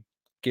could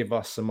give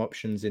us some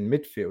options in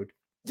midfield.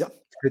 Yeah.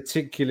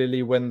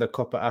 Particularly when the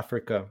Copa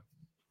Africa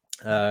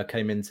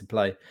came into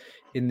play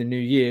in the new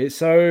year.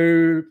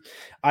 So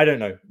I don't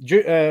know.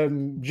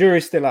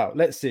 Jury's still out.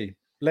 Let's see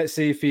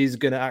if he's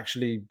going to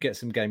actually get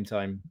some game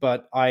time.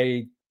 But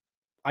I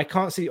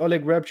can't see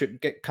Oleg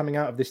Reabchuk coming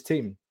out of this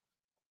team.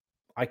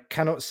 I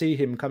cannot see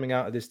him coming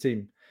out of this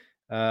team.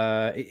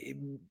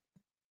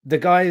 The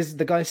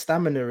guy's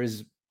stamina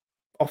is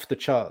off the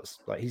charts.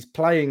 Like, he's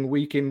playing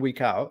week in,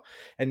 week out.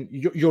 And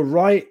you're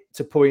right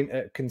to point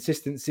at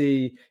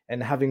consistency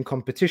and having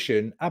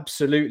competition.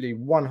 Absolutely,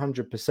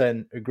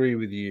 100% agree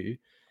with you.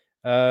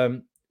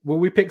 Will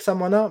we pick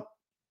someone up?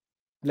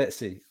 Let's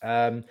see.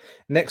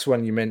 Next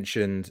one you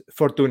mentioned,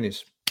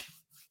 Fortounis.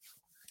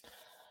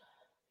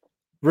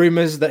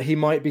 rumors that he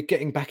might be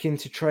getting back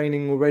into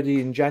training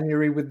already in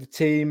January with the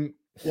team.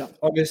 Yeah.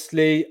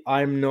 Obviously,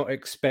 I'm not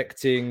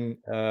expecting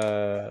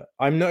Costa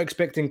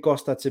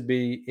to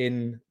be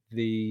in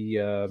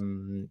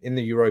the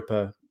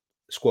Europa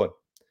squad,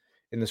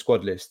 in the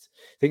squad list.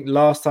 I think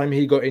last time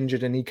he got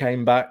injured and he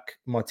came back,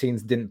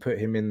 Martins didn't put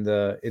him in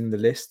the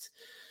list.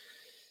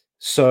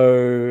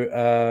 So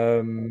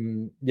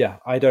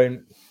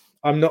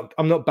I'm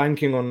not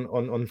banking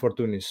on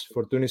Fortounis.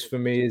 Fortounis for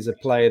me is a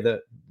player that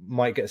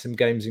might get some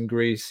games in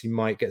Greece. He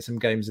might get some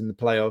games in the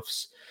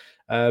playoffs.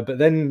 But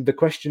then the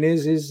question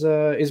is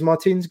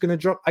Martins going to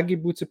drop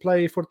Aguibou to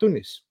play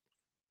Fortounis?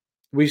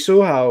 We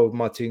saw how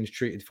Martins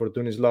treated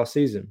Fortounis last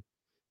season.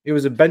 He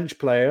was a bench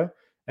player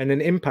and an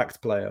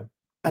impact player.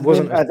 And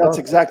that's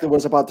exactly what I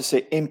was about to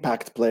say,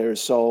 impact players.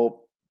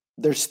 So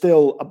there's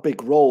still a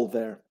big role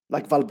there,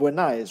 like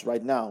Valbuena is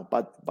right now.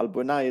 But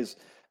Valbuena is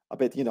a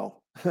bit,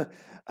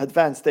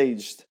 advanced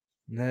aged.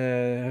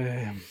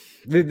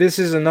 This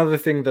is another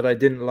thing that I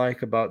didn't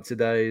like about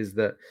today is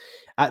that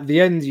at the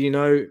end,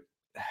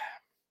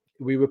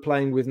 we were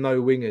playing with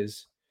no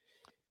wingers.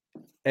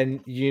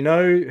 And you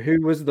know who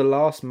was the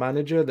last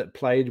manager that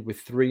played with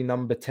 3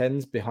 number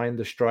 10s behind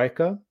the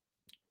striker?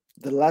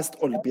 The last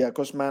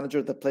Olympiacos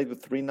manager that played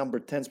with 3 number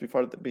 10s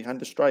behind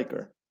the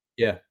striker.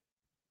 Yeah.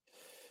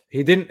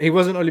 He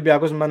wasn't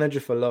Olympiacos manager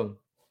for long.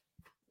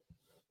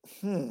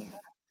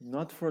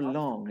 Not for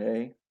long,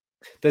 eh?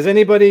 Does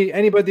anybody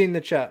in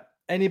the chat?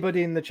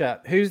 Anybody in the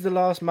chat? Who's the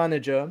last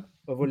manager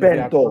of Olympiacos?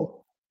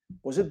 Bento.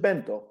 Was it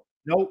Bento?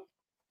 Nope.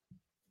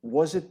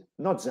 Was it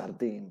not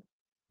Zardim?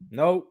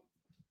 Nope.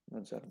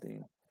 Not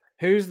Zardim.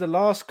 Who's the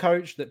last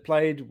coach that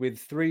played with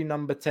 3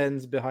 number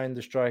 10s behind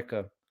the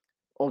striker?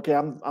 Okay,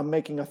 I'm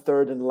making a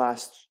third and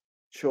last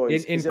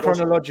choice. In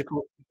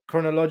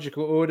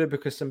chronological order,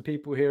 because some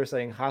people here are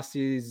saying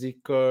Hassi,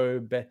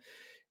 Zico,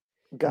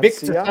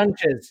 Victor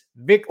Sanchez.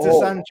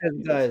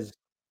 Sanchez, guys.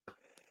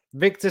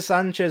 Victor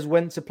Sanchez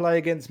went to play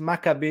against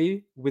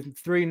Maccabi with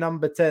 3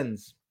 number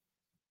 10s.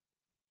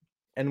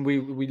 And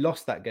we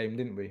lost that game,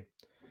 didn't we?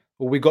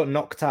 Or we got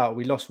knocked out.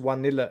 We lost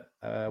 1-0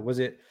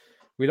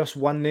 we lost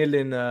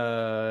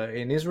 1-0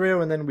 in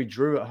Israel, and then we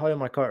drew at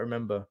home. I can't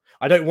remember.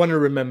 I don't want to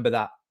remember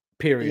that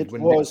period.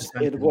 It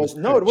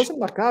wasn't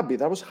Maccabi.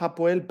 That was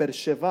Hapoel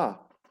Beersheva.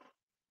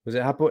 Was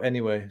it Hapoel?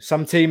 Anyway,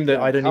 some team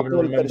that I don't even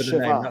remember the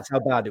name. That's how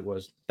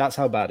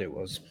bad it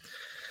was.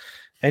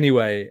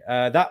 Anyway,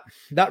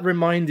 that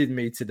reminded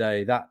me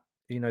today that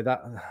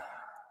that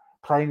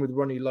playing with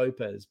Ronnie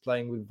Lopez,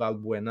 playing with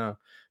Valbuena,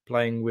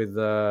 playing with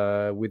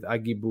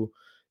Aguibou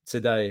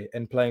today,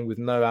 and playing with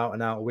no out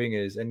and out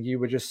wingers, and you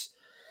were just.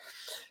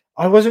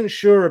 I wasn't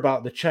sure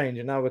about the change,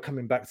 and now we're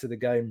coming back to the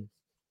game.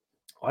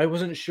 I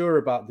wasn't sure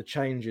about the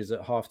changes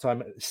at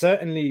halftime.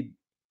 Certainly,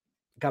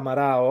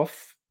 Camara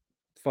off,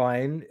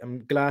 fine.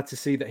 I'm glad to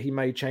see that he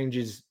made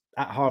changes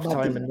at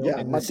halftime and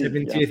not in the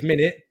 70th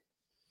minute.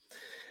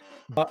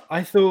 But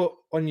I thought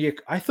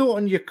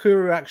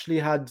Onyekuru actually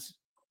had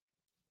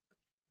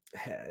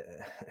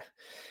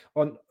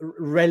on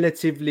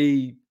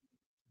relatively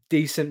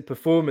decent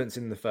performance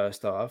in the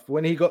first half.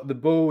 When he got the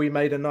ball, he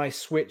made a nice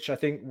switch. I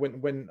think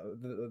when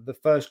the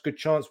first good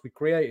chance we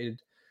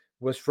created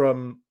was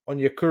from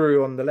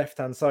Onyekuru on the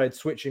left-hand side,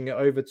 switching it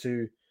over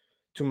to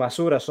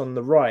Masouras on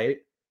the right,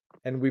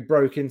 and we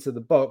broke into the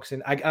box.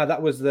 And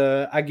that was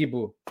the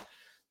Aguibou.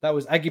 That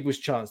was Aguibou's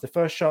chance. The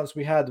first chance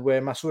we had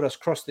where Masouras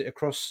crossed it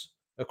across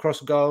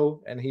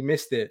goal and he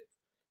missed it,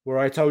 where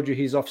I told you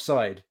he's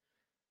offside.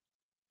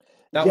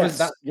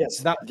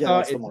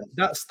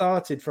 That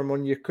started from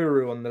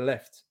Onyekuru on the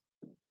left.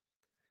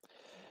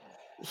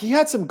 He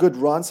had some good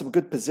runs, some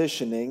good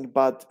positioning,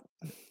 but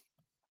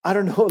I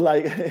don't know,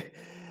 like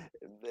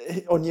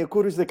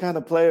Onyekuru is the kind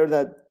of player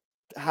that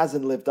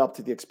hasn't lived up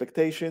to the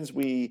expectations.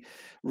 We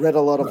read a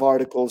lot of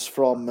articles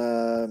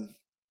from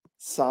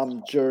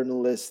some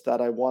journalists that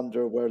I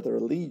wonder where their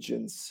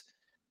allegiance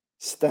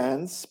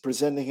stands,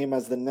 presenting him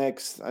as the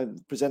next,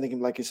 presenting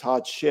him like he's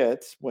hot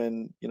shit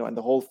when, and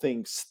the whole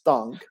thing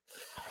stunk.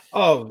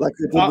 Oh, like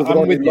they did with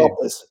Ronnie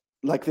Lopez.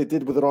 Like they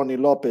did with Ronnie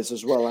Lopez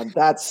as well, and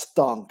that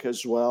stunk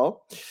as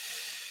well.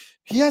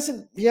 He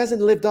hasn't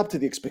lived up to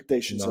the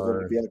expectations of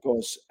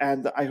Olympiacos.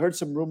 And I heard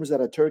some rumors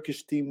that a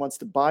Turkish team wants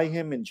to buy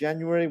him in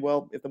January.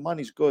 Well, if the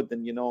money's good,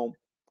 then go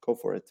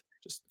for it.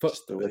 Just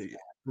do it.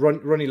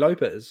 Ronnie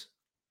Lopez?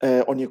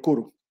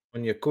 Onyekuru.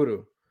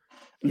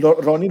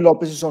 Ronnie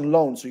Lopez is on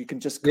loan, so you can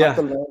just cut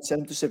the loan,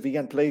 send him to Sevilla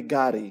and play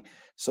Gary.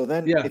 So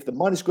then if the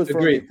money's good for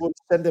Onyekuru,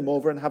 send them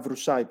over and have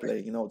Rusai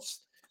play.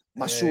 It's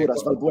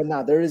Masouras,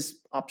 Valbuena. There is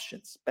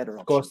options, better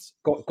options.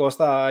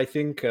 Costa, I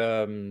think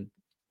out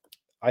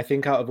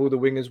of all the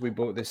wingers we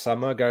bought this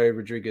summer, Gary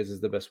Rodriguez is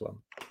the best one.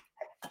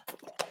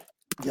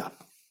 Yeah,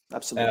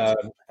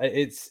 absolutely.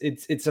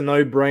 It's a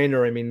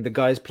no-brainer. I mean, the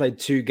guy's played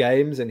 2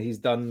 games and he's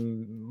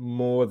done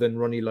more than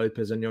Ronnie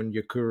Lopez and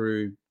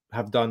Onyekuru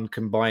have done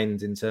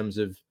combined in terms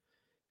of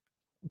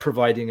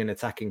providing an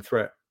attacking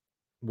threat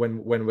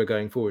when we're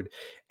going forward.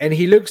 And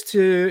he looks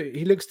to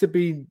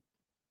be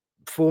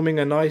forming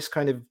a nice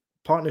kind of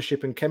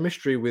partnership and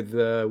chemistry with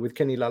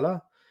Kenny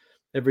Lala.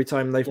 every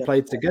time they've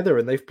played together,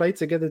 and they've played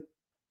together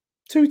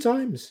 2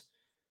 times.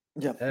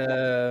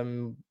 Yeah.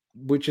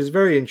 Which is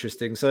very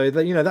interesting. So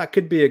that, you know, that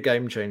could be a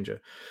game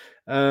changer.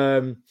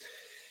 We're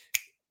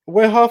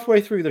halfway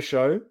through the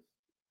show,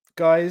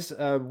 guys.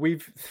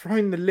 We've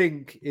thrown the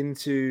link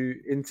into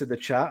the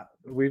chat.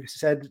 We've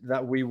said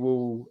that we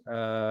will,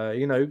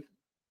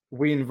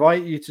 we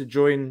invite you to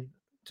join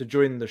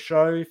the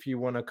show if you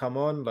want to come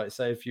on, like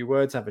say a few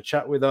words, have a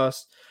chat with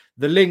us.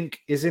 The link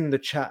is in the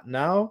chat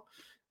now.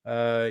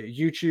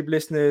 YouTube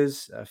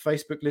listeners,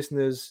 Facebook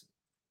listeners,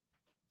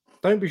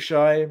 don't be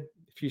shy.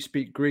 If you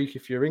speak Greek,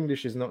 if your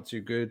English is not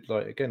too good,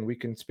 like again, we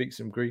can speak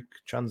some Greek,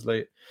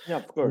 translate. Yeah,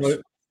 of course.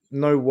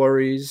 No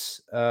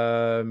worries.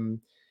 And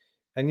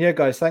yeah,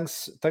 guys,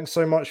 thanks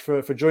so much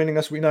for joining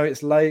us. We know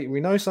it's late.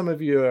 We know some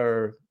of you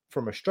are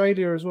from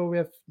Australia as well. We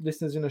have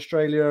listeners in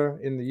Australia,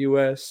 in the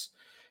US.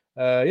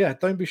 Yeah,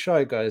 don't be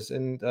shy, guys,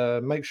 and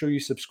make sure you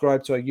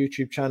subscribe to our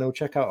YouTube channel.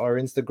 Check out our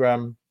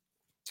Instagram,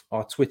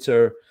 our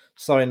Twitter.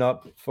 Sign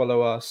up,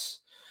 follow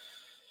us.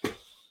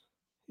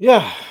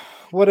 Yeah.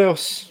 What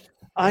else?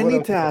 I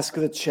need to ask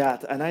the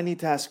chat, and I need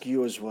to ask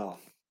you as well.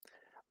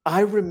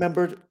 I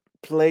remember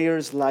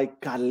players like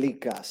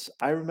Kalikas.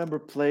 I remember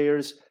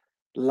players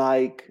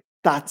like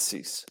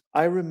Tatsis.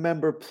 I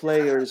remember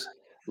players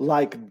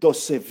like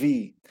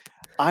Dosevi.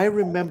 I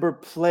remember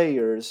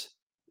players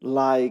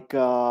like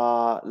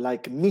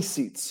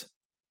Misic.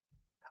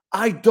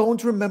 I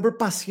don't remember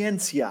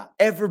Paciencia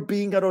ever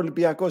being at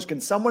Olympiacos.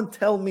 Can someone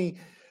tell me?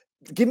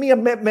 Give me a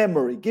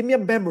memory. Give me a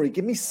memory.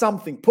 Give me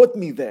something. Put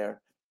me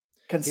there.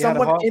 Can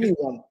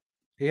anyone?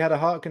 He had a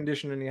heart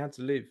condition and he had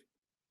to leave.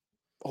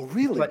 Oh,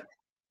 really?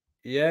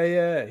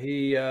 Yeah.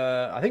 He,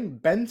 I think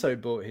Bento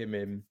brought him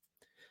in.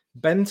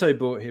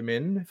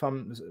 If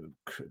I'm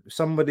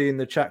somebody in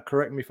the chat,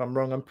 correct me if I'm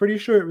wrong. I'm pretty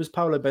sure it was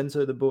Paulo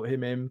Bento that brought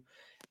him in.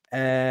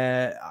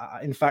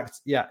 In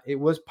fact, yeah, it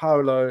was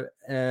Paulo,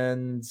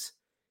 and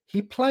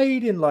he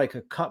played in like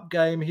a cup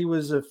game. He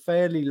was a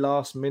fairly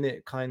last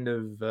minute kind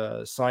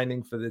of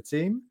signing for the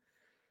team.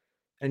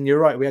 And you're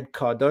right, we had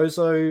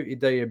Cardozo,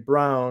 Idea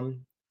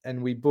Brown,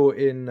 and we brought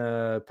in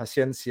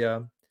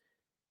Paciencia.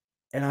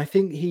 And I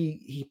think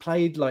he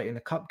played like in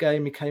a cup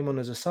game. He came on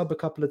as a sub a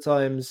couple of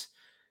times.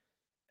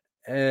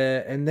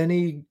 And then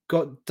he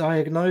got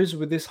diagnosed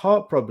with this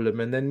heart problem.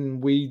 And then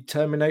we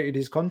terminated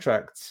his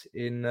contract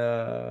in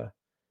the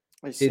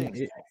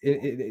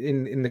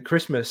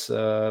Christmas,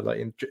 like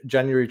in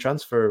January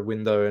transfer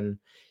window. And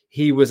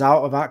he was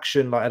out of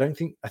action. Like, I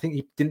think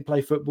he didn't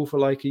play football for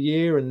like a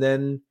year. And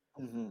then...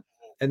 Mm-hmm.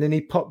 And then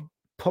he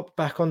popped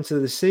back onto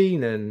the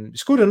scene and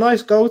scored a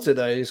nice goal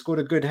today. He scored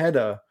a good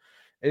header,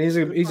 and he's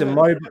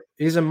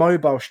a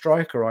mobile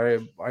striker.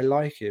 I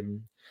like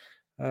him.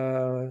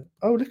 Oh,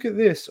 look at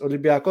this!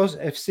 Olympiacos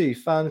FC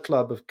fan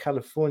club of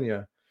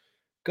California,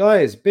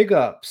 guys. Big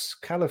ups,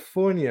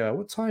 California.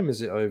 What time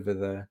is it over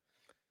there?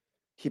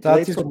 He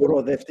played for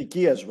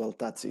Prodeftiki as well.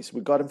 Tatsis.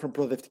 We got him from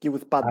Prodeftiki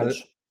with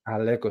Pados.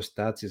 Alekos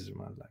Tatsis,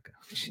 man.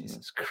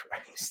 Jesus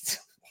Christ.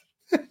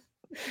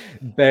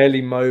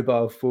 Barely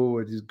mobile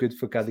forward. He's good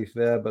for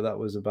Califea, but that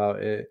was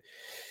about it.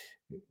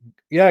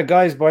 Yeah,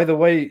 guys, by the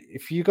way,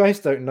 if you guys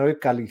don't know,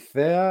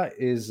 Califea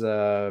is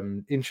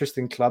an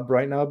interesting club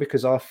right now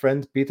because our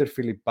friend Peter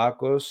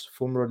Filipakos,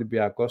 former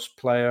Olympiacos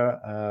player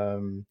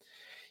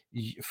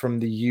from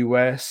the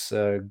US,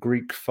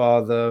 Greek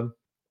father,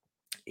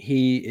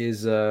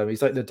 he's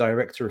like the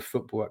director of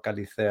football at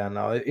Califea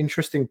now.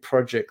 Interesting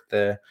project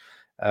there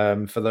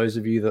for those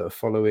of you that are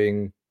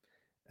following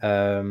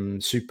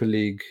Super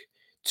League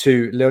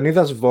 2.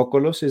 Leonidas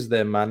Vokolos is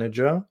their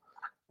manager.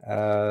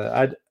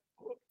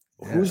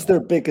 Who's their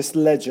biggest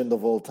legend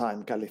of all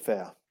time,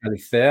 Califea?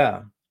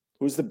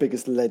 Who's the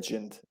biggest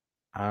legend?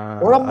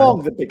 Or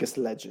among the biggest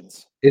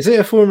legends? Is it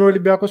a former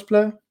Olympiacos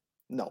player?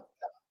 No.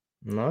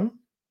 No?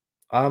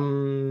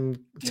 Do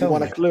you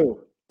want a clue?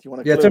 Tell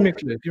me a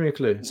clue. Give me a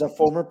clue. He's a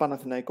former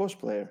Panathinaikos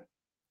player.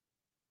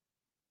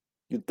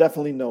 You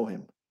definitely know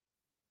him.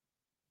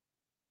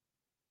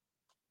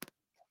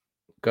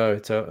 Go.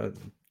 Tell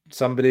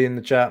somebody in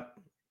the chat.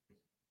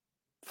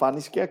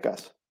 Fanis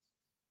Kekas.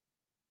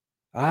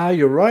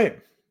 You're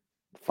right.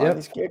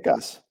 Fanis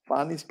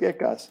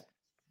Kekas.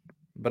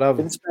 Bravo.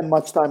 Didn't spend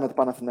much time at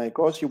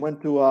Panathinaikos. He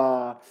went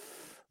to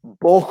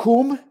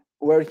Bochum,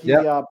 where he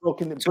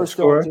burst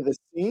onto the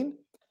scene,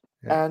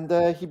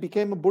 and he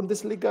became a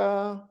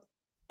Bundesliga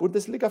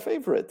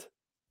favorite.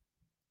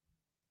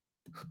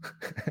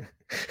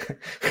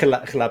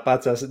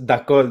 Chlapatsas,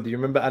 Dakol. Do you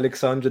remember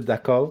Alexandre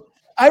Dakol?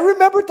 I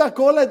remember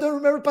Dakol. I don't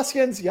remember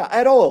Paciencia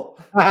at all.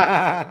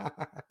 At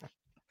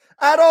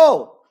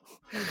all.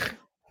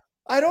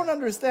 I don't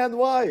understand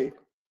why.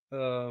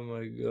 Oh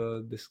my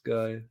God, this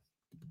guy.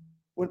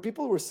 When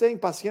people were saying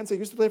Paciencia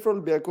used to play for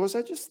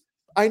Olympiacos,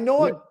 I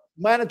know a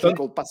manager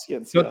called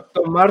Paciencia.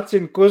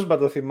 Martin Kuzma,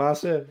 το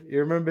θυμάσαι? You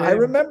remember him? I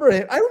remember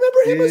him. I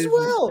remember him as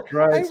well.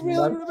 I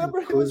really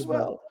remember him as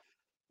well.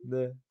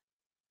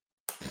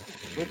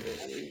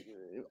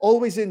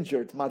 Always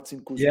injured,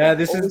 Marcin Kuzma. Yeah,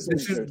 this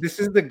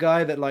is the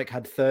guy that like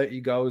had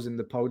 30 goals in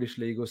the Polish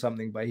league or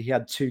something, but he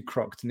had 2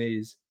 crocked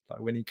knees.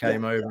 Like when he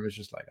came over, it was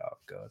just like, oh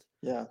god.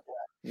 Yeah.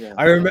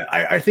 I remember.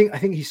 I think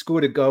he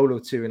scored a goal or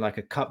two in like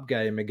a cup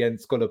game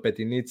against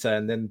Kolopetica,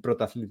 and then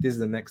Protathletis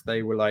the next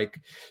day were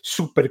like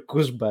Super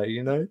Kuzba,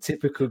 you know,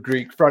 typical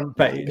Greek front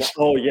page.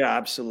 Oh yeah,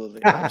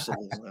 absolutely,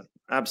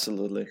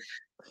 absolutely.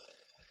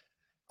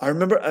 I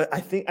remember. I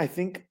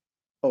think.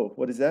 Oh,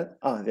 what is that?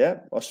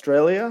 Yeah,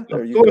 Australia.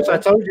 There Of course, I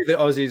told you that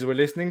Aussies were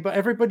listening, but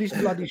everybody's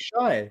bloody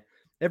shy.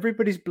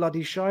 Everybody's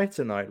bloody shy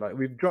tonight. Like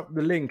we've dropped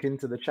the link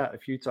into the chat a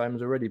few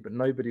times already, but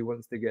nobody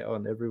wants to get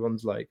on.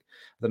 Everyone's like,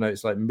 I don't know,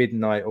 it's like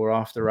midnight or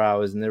after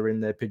hours, and they're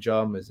in their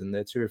pajamas and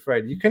they're too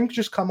afraid. You can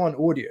just come on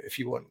audio if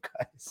you want,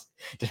 guys.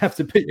 You don't have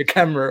to put your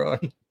camera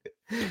on.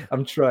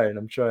 I'm trying.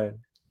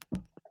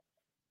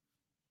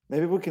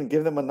 Maybe we can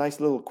give them a nice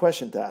little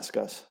question to ask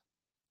us.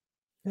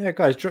 Yeah,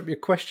 guys, drop your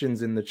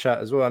questions in the chat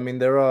as well. I mean,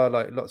 there are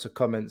like lots of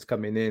comments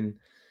coming in.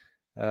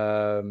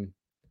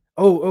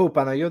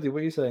 Panayoti,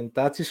 what are you saying?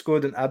 Dati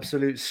scored an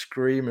absolute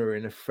screamer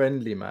in a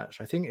friendly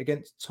match, I think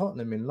against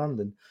Tottenham in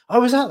London. I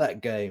was at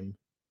that game.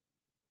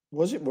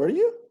 Was it? Were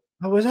you?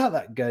 I was at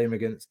that game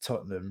against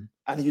Tottenham.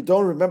 And you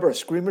don't remember a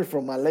screamer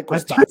from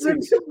Alekos I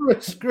don't remember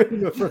a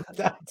screamer from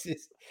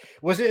Datis.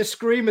 Was it a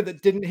screamer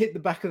that didn't hit the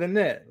back of the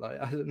net? Like,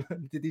 I don't know.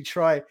 Did he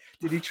try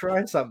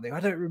something? I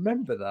don't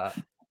remember that.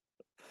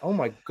 Oh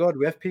my God,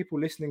 we have people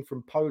listening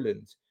from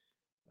Poland.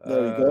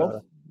 There you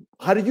go.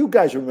 How do you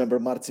guys remember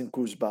Marcin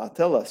Kuzba?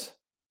 Tell us.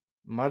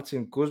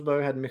 Marcin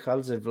Kuzba had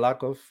Michal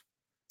Zevlakov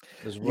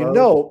as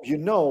well. You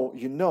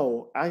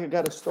know, I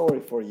got a story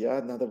for you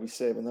now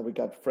that we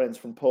got friends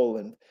from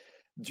Poland.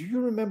 Do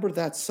you remember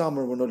that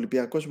summer when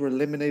Olympiacos were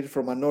eliminated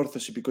from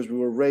Anorthosis because we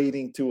were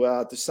waiting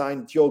to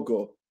sign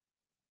Diogo?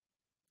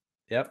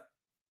 Yep.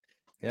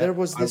 There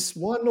was this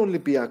one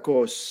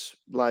Olympiacos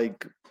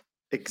like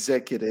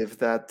executive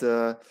that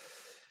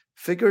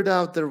figured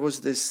out there was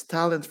this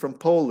talent from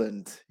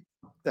Poland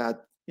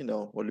that, you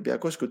know,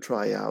 Olympiacos could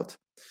try out,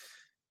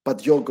 but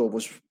Diogo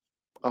was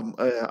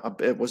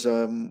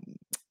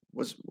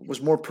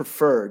more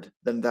preferred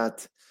than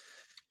that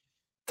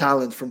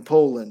talent from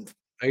Poland.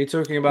 Are you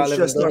talking about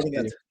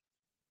Lewandowski?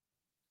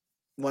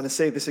 Want to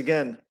say this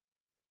again?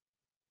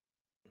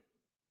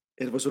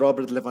 It was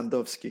Robert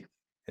Lewandowski.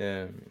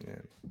 Yeah.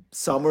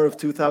 Summer of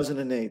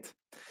 2008.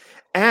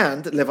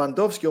 And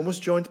Lewandowski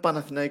almost joined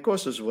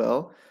Panathinaikos as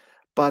well,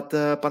 but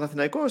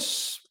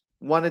Panathinaikos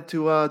wanted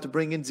to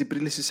bring in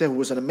Dzibrilis Cisse, who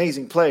was an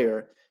amazing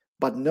player,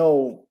 but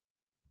no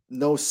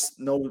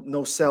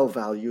sell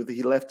value.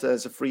 He left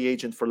as a free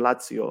agent for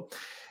Lazio.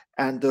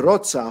 And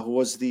Rozza, who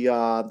was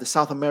the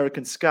South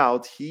American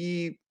scout,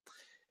 he,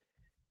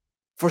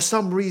 for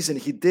some reason,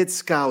 he did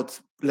scout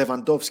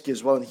Lewandowski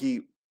as well, and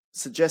he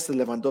suggested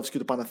Lewandowski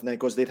to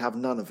Panathinaikos. They'd have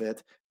none of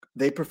it.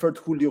 They preferred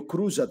Julio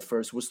Cruz at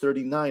first, who was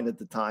 39 at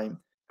the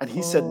time, and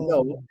he said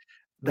no.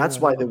 That's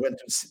why they went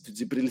to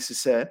Dzibrilis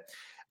Cisse.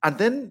 And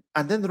then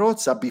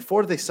Rozza,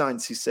 before they signed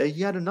Cisse,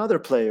 he had another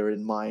player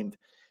in mind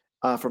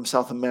from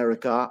South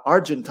America,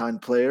 Argentine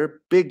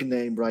player, big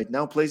name right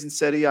now, plays in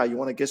Serie A. You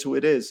want to guess who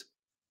it is?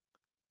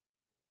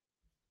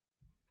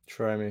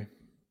 Try me.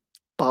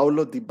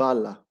 Paulo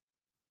Dybala.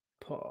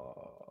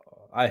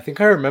 I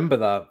think I remember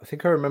that. I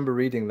think I remember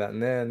reading that.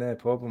 Didn't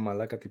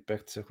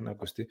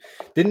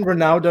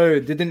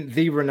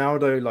the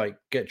Ronaldo like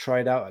get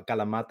tried out at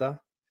Kalamata?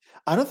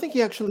 I don't think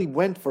he actually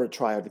went for a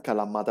tryout at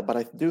Kalamata, but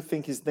I do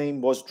think his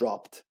name was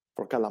dropped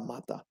for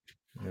Kalamata.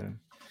 Yeah.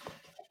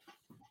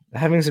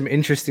 Having some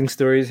interesting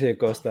stories here,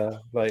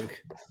 Costa.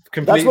 Like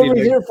completely. That's what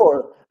we're here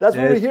for. That's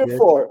what we're here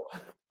for.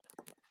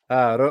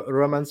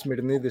 Roman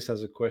Smirnidis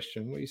has a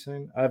question. What are you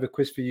saying? I have a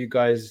quiz for you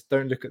guys.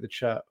 Don't look at the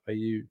chat. Are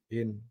you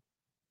in?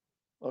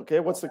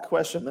 Okay, what's the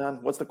question, man?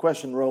 What's the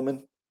question,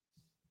 Roman?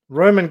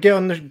 Roman,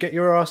 get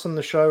your ass on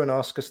the show and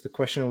ask us the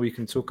question, and we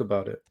can talk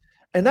about it.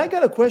 And I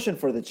got a question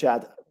for the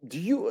chat.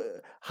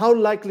 How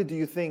likely do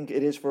you think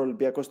it is for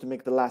Olympiacos to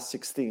make the last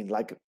 16?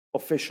 Like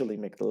officially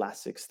make the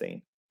last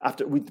 16?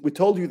 After we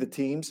told you the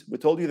teams, we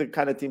told you the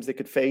kind of teams they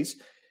could face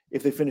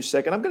if they finish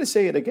second. I'm going to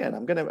say it again.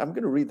 I'm going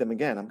to read them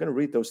again. I'm going to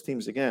read those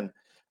teams again,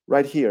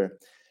 right here.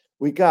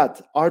 We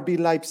got RB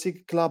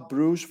Leipzig, Club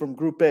Brugge from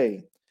Group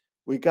A.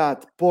 We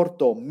got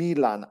Porto,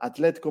 Milan,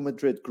 Atletico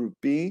Madrid, Group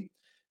B.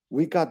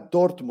 We got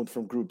Dortmund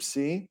from Group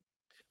C.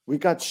 We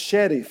got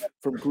Sheriff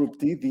from Group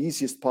D, the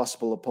easiest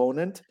possible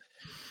opponent.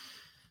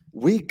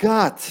 We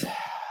got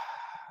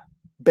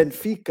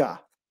Benfica.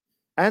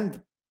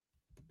 And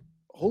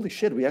holy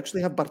shit, we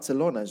actually have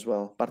Barcelona as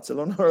well.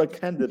 Barcelona are a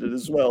candidate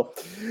as well.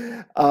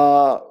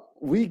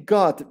 We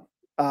got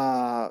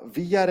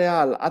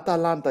Villarreal,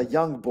 Atalanta,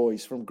 Young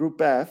Boys from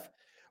Group F.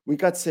 We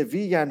got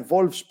Sevilla and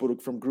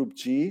Wolfsburg from Group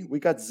G. We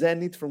got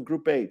Zenit from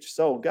Group H.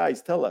 So,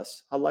 guys, tell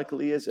us, how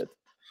likely is it?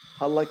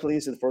 How likely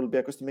is it for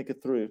Olympiacos to make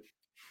it through?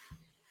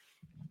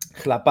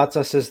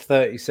 Chlapata says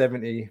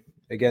 30-70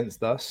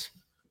 against us.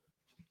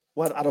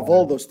 What out of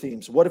all those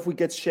teams? What if we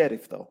get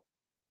Sheriff, though?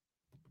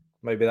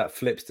 Maybe that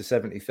flips to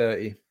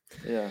 70-30.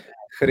 Yeah.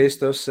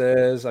 Christos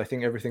says, I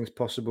think everything's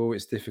possible.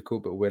 It's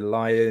difficult, but we're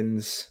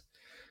Lions.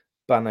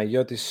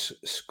 Panayotis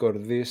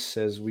Skordis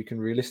says we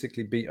can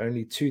realistically beat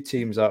only 2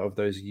 teams out of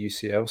those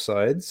UCL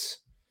sides.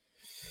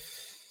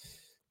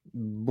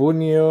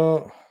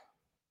 Bunio,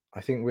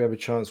 I think we have a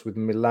chance with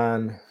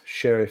Milan,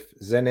 Sheriff,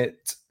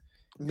 Zenit.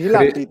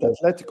 Milan beat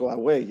Atletico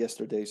away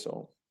yesterday,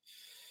 so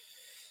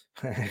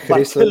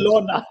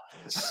Barcelona.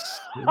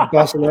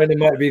 Barcelona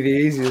might be the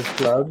easiest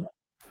club.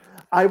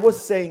 I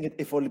was saying it,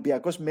 if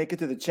Olympiacos make it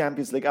to the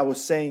Champions League, I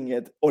was saying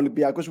it,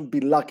 Olympiacos would be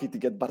lucky to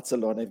get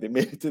Barcelona if they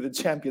made it to the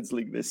Champions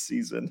League this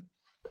season.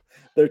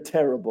 They're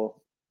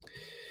terrible.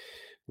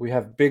 We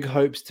have big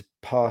hopes to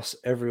pass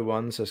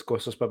everyone, says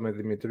Kostas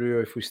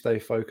Papadimitriou, if we stay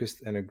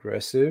focused and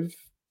aggressive.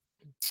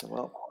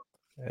 Well,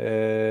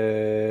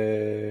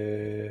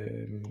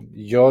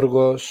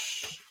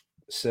 Yorgos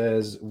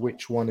says,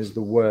 which one is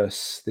the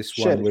worst? This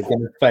one Sheriff. we're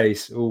going to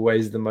face,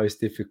 always the most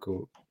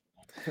difficult.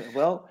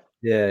 Well,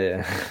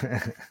 yeah.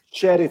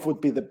 Sheriff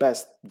would be the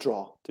best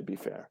draw, to be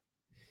fair.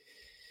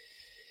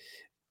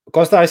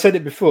 Costa, I said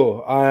it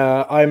before.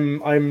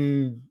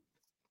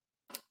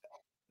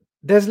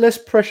 There's less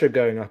pressure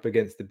going up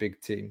against the big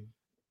team.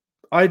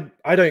 I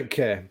don't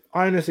care.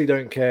 I honestly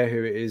don't care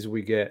who it is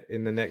we get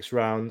in the next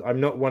round.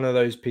 I'm not one of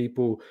those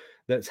people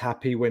that's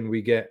happy when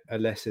we get a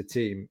lesser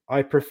team.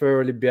 I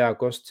prefer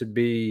Olympiacos to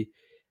be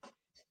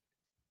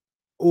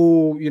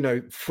all,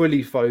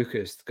 fully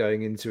focused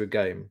going into a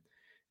game.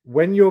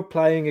 When you're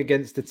playing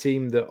against a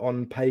team that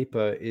on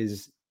paper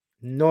is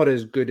not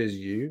as good as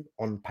you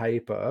on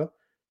paper,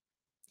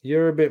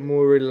 you're a bit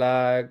more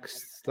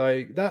relaxed.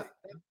 Like that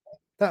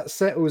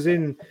settles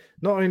in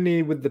not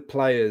only with the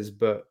players,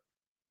 but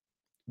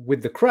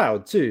with the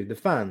crowd too, the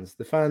fans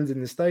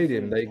in the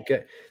stadium.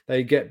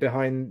 They get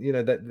behind,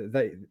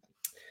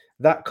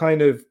 that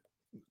kind of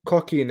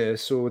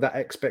cockiness or that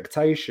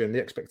expectation,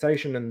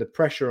 and the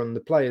pressure on the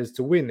players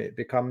to win, it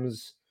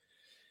becomes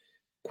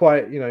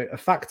quite, a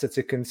factor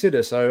to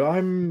consider. So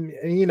when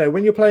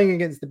you're playing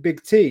against the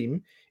big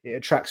team, it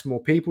attracts more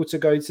people to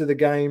go to the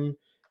game.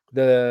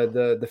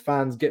 The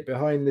fans get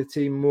behind the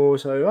team more.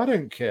 So I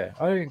don't care.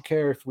 I don't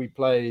care if we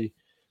play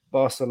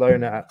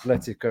Barcelona,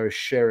 Atletico,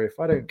 Sheriff.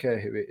 I don't care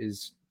who it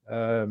is.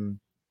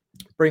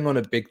 Bring on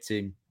a big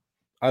team.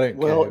 I don't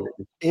care. Well,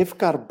 if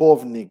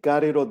Karbovnik,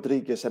 Gary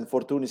Rodriguez, and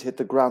Fortounis hit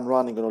the ground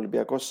running and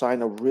Olympiacos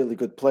sign a really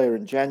good player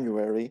in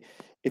January,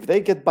 if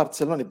they get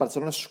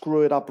Barcelona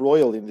screw it up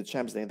royally in the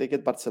Champions League, they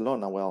get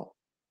Barcelona, well,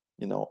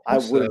 I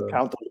wouldn't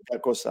count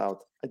Olympiacos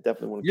out. I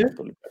definitely wouldn't count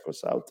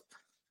Olympiacos out.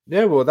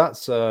 Yeah, well,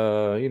 that's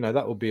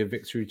that will be a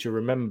victory to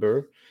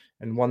remember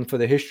and one for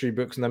the history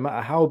books. No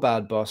matter how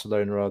bad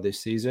Barcelona are this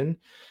season,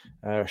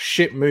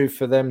 shit move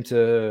for them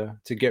to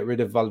get rid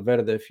of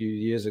Valverde a few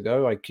years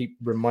ago. I keep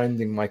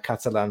reminding my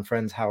Catalan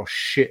friends how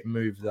shit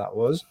move that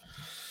was.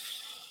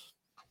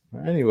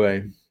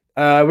 Anyway,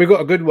 we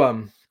got a good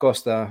one,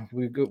 Costa.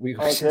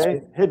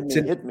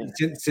 Hit me.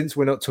 Since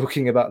we're not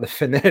talking about the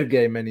Fener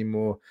game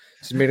anymore,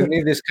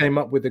 Smirnidis came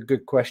up with a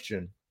good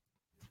question.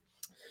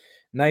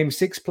 Name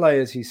 6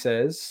 players, he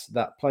says,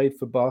 that played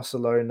for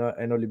Barcelona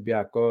and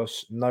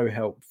Olympiacos. No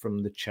help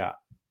from the chat.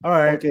 All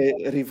right. Okay,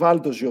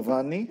 Rivaldo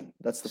Giovanni.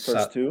 That's the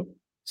first 2.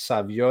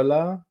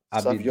 Saviola,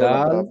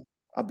 Abidal.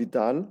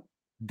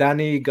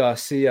 Dani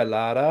Garcia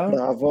Lara.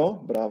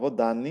 Bravo,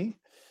 Dani.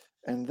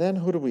 And then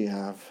who do we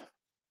have?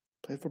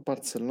 Played for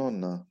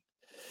Barcelona.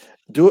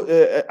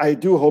 I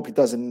do hope he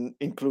doesn't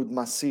include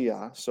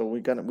Masia. So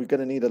we're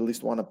gonna need at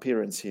least one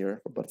appearance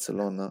here for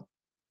Barcelona.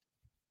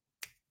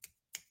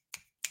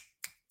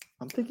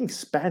 I'm thinking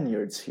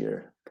Spaniards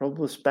here.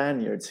 Probably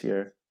Spaniards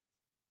here.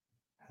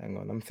 Hang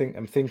on, I'm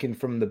thinking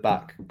from the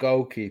back.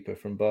 Goalkeeper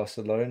from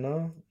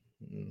Barcelona.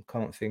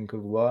 Can't think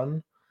of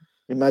one.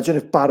 Imagine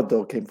if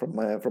Pardo came from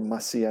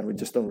Masia and we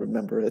just don't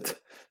remember it.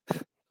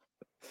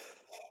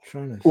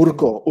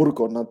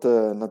 Urco,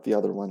 not the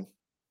other one.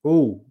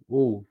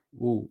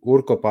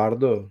 Urco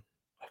Pardo.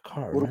 I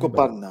can't remember. Urco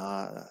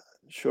Pardo,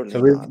 surely.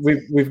 So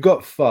we've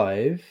got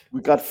 5.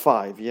 We got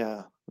 5.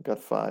 Yeah, we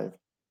got 5.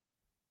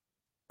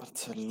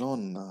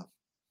 Barcelona.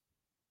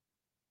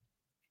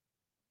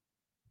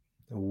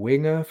 A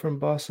winger from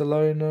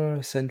Barcelona,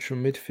 a central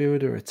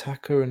midfielder,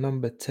 attacker, a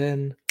number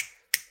 10.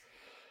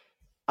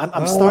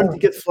 I'm starting to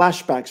get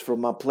flashbacks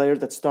from a player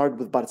that started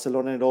with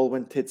Barcelona and it all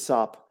went tits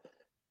up.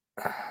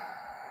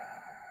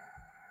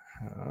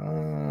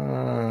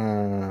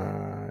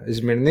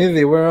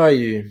 Izmirnidi, where are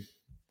you?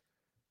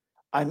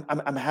 I'm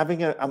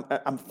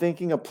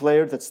thinking a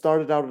player that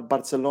started out at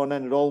Barcelona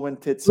and it all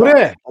went tits up.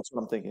 Touré. That's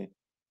what I'm thinking.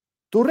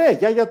 Touré,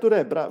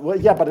 Touré. Well,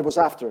 yeah, but it was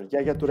after.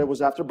 Touré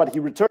was after, but he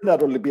returned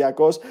at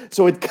Olympiacos,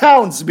 so it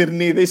counts,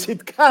 Mirnidis.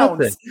 It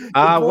counts.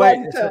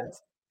 Wait,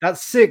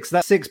 that's 6.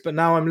 That's 6. But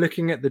now I'm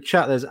looking at the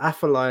chat. There's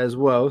Afellay as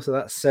well, so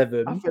that's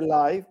 7.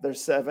 Afellay,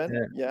 there's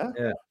 7. Yeah.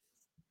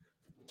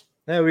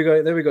 There we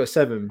go.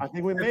 7. I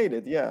think we made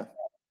it. Yeah.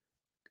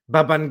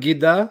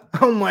 Babangida.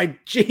 Oh my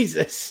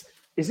Jesus!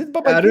 Is it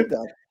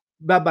Babangida?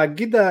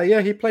 Babangida. Yeah,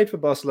 he played for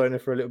Barcelona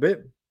for a little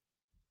bit.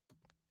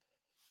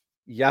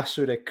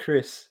 Yasure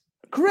Chris.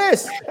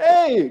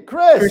 Hey,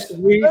 Chris.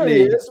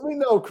 Wheatley. Yes, we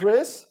know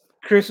Chris.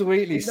 Chris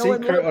Wheatley,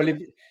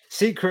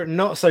 secret,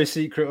 not so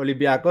secret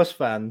Olympiacos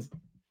fans.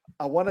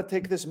 I want to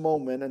take this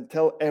moment and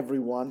tell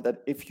everyone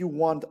that if you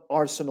want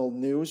Arsenal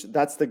news,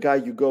 that's the guy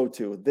you go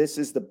to. This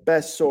is the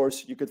best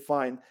source you could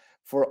find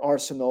for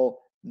Arsenal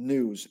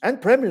news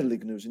and Premier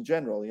League news in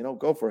general.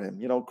 Go for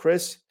him.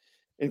 Chris,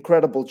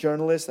 incredible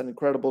journalist and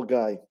incredible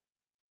guy.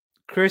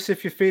 Chris,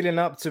 if you're feeling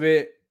up to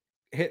it,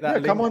 hit that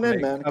link. Come on in,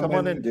 man. Come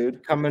on in,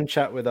 dude. Come and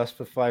chat with us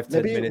for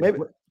 5-10 minutes.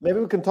 Maybe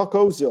we can talk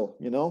Ozil,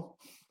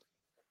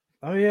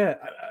 Oh, yeah.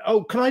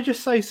 Oh, can I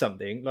just say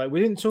something? Like, we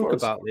didn't talk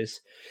about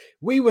this.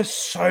 We were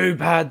so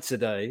bad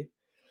today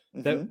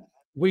that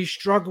we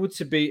struggled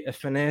to beat a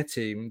Fener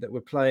team that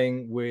were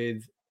playing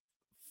with,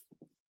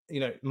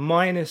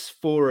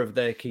 -4 of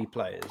their key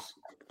players.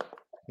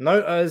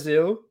 No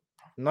Ozil,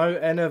 no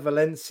Enner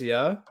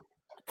Valencia,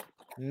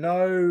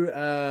 no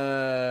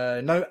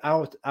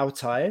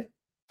Altay,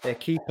 their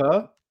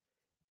keeper,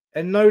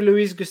 and no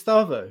Luis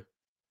Gustavo.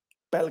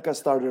 Pelka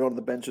started on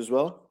the bench as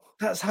well.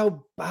 That's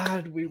how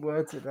bad we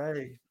were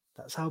today.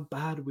 That's how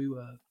bad we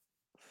were.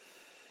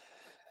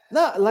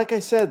 No, like I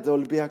said,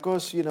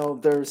 Olympiacos,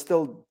 they're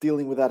still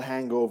dealing with that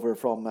hangover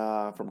from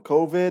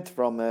COVID,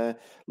 from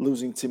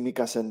losing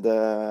Tsimikas and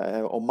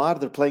Omar.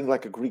 They're playing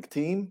like a Greek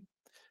team.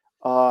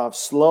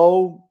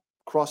 Slow,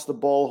 cross the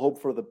ball,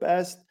 hope for the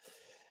best.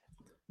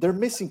 They're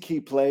missing key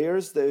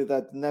players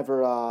that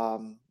never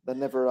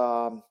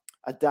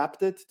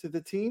adapted to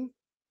the team.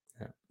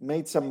 Yeah.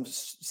 Made some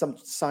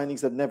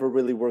signings that never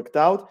really worked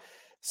out.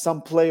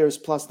 Some players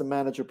plus the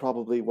manager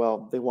probably,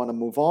 they want to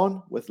move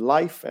on with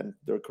life and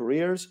their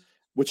careers,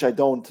 which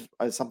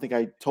something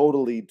I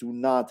totally do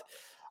not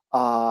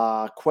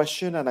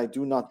question, and I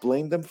do not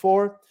blame them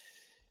for.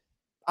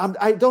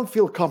 I don't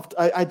feel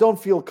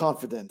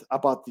confident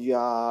about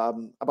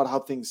about how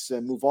things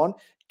move on.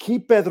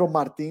 Keep Pedro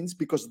Martins,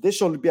 because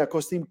this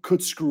Olympiacos team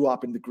could screw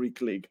up in the Greek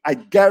league. I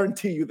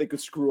guarantee you they could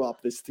screw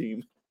up this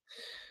team.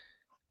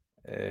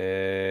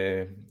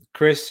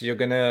 Chris, you're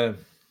gonna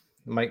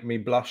make me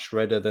blush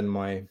redder than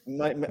the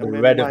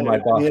red of my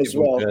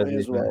basketball jersey.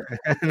 As well.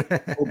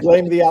 We'll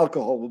blame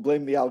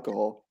the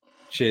alcohol.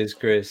 Cheers,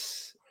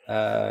 Chris.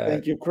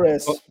 Thank you,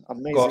 Chris.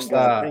 Amazing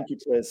guy. Thank you,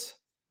 Chris.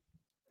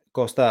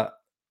 Costa,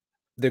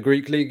 the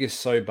Greek league is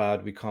so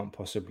bad we can't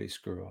possibly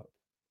screw up.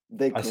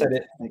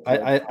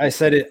 I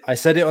said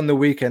it on the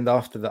weekend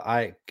after the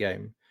AEK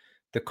game.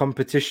 The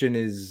competition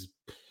is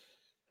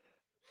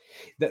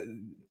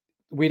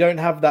we don't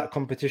have that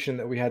competition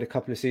that we had a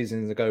couple of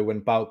seasons ago when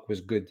BAUK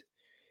was good.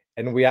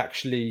 And we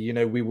actually,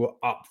 we were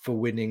up for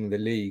winning the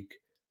league,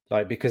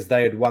 because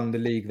they had won the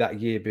league that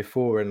year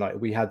before, and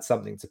we had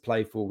something to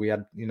play for. We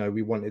had,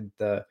 we wanted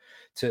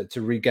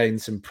to regain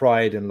some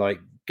pride and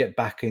get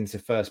back into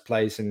first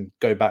place and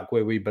go back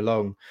where we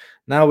belong.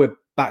 Now we're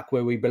back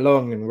where we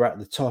belong and we're at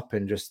the top,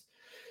 and just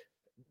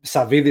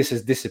Savvidis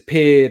has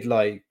disappeared.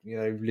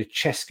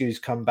 Lucescu's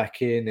come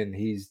back in and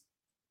he's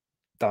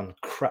done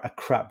a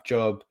crap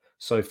job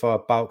so far.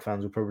 BAUK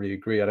fans will probably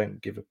agree. I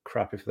don't give a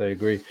crap if they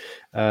agree.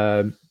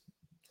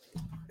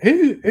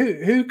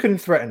 Who can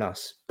threaten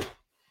us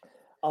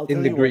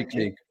in the Greek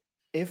league?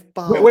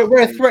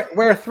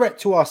 We're a threat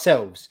to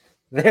ourselves.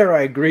 There,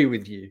 I agree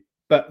with you.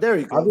 But there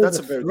you go. That's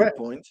a very good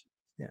point.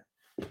 Yeah,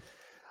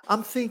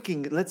 I'm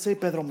thinking. Let's say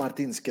Pedro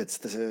Martins gets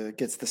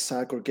the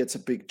sack or gets a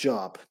big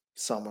job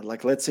somewhere.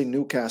 Let's say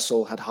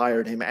Newcastle had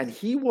hired him, and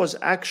he was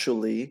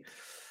the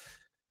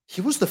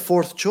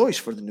fourth choice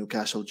for the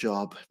Newcastle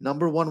job.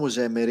 Number 1 was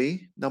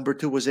Emery. Number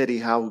 2 was Eddie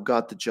Howe, who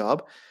got the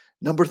job.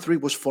 Number 3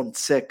 was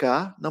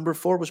Fonseca. Number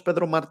 4 was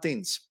Pedro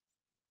Martins.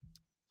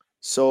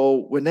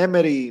 So when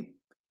Emery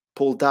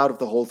pulled out of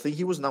the whole thing,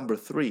 he was number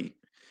 3.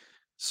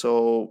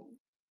 So,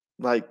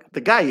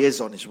 the guy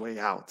is on his way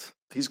out.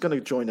 He's going to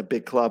join a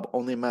big club,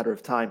 only a matter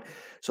of time.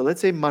 So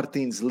let's say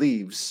Martins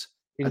leaves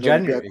in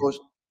January.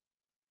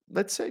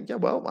 Let's say, I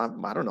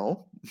don't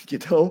know.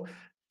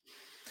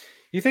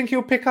 You think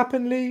he'll pick up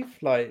and leave?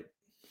 I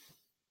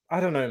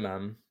don't know,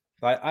 man.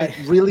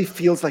 It really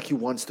feels like he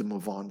wants to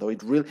move on, though.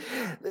 It really,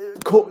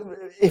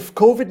 if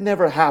COVID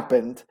never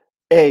happened,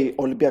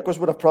 Olympiacos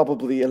would have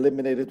probably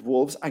eliminated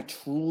Wolves. I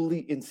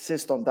truly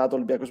insist on that.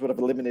 Olympiacos would have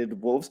eliminated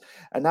Wolves,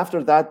 and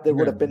after that, there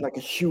would have been a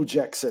huge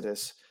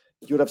exodus.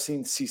 You would have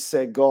seen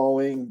Cisse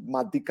going,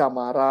 Madi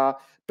Camara,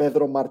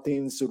 Pedro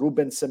Martins,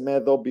 Ruben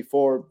Semedo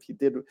before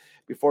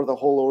the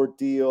whole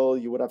ordeal.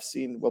 You would have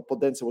seen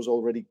Podense was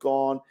already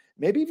gone.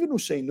 Maybe even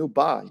Ousseynou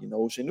Ba.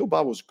 Ousseynou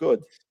Ba was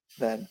good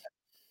then.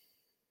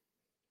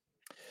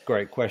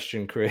 Great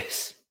question,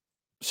 Chris.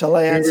 Shall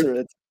I answer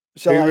it?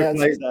 Shall I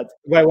answer that?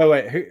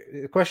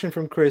 Wait. The question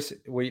from Chris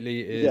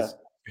Wheatley is: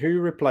 Who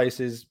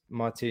replaces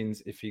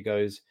Martins if he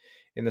goes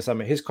in the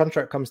summer? His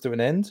contract comes to an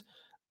end.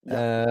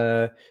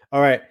 Yeah.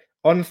 All right.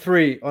 On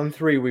three,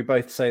 we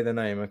both say the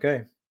name.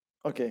 Okay.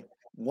 Okay.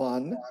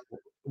 1.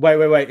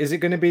 Wait. Is it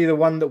going to be the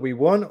one that we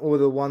want or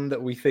the one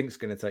that we think is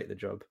going to take the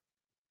job?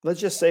 Let's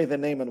just say the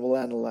name and we'll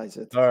analyze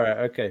it. All right.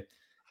 Okay.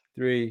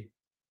 3,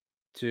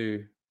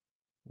 2,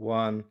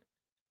 1.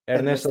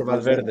 Ernesto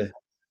Valverde.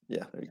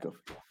 Yeah, there you go.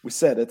 We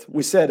said it.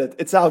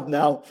 It's out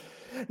now.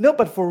 No,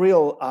 but for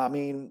real, I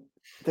mean,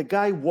 the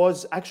guy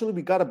was actually,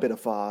 we got a bit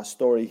of a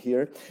story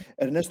here.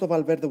 Ernesto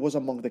Valverde was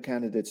among the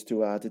candidates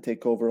to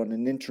take over on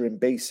an interim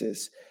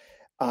basis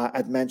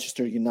at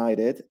Manchester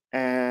United,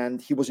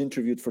 and he was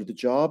interviewed for the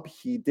job.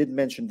 He did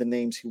mention the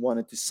names he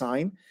wanted to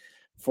sign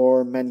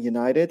for Man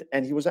United,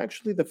 and he was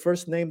actually the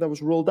first name that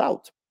was ruled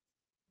out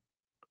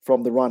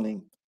from the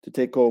running to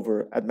take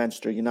over at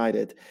Manchester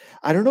United.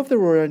 I don't know if there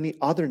were any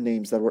other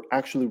names that were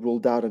actually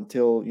ruled out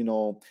until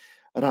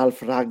Ralf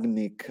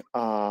Rangnick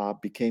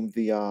became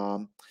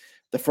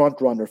the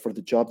front runner for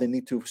the job. They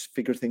need to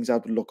figure things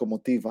out with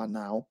Lokomotiva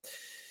now.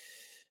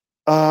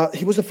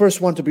 He was the first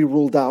one to be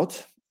ruled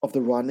out of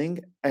the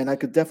running, and I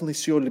could definitely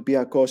see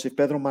Olympiacos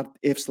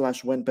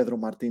when Pedro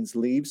Martins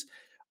leaves.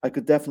 I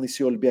could definitely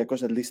see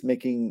Olympiacos at least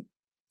making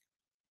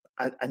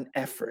an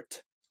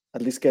effort,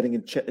 at least getting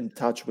in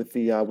touch with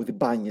the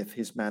Ibanez,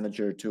 his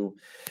manager, to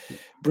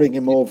bring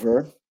him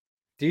over.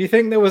 Do you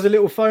think there was a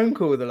little phone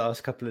call the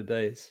last couple of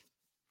days?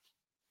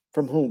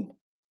 From whom?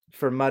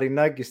 From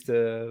Marinakis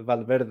to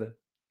Valverde.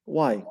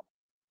 Why?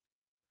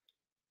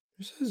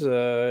 He says,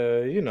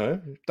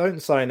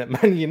 don't sign at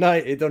Man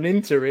United on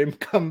interim.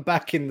 Come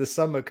back in the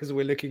summer because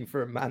we're looking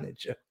for a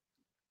manager.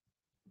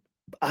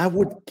 I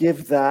would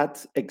give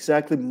that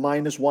exactly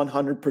minus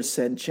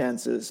 100%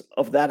 chances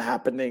of that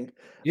happening.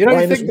 You don't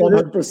minus think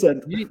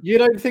 100%. You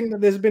don't think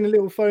that there's been a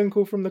little phone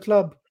call from the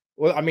club?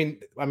 Well, I mean,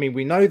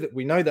 we know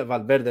that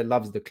Valverde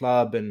loves the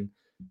club and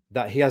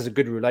that he has a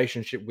good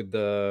relationship with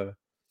the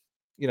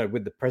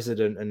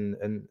president,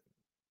 and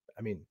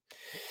I mean,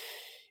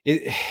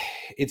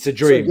 it's a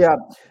dream.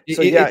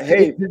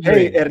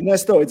 Hey,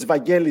 Ernesto, it's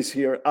Vangelis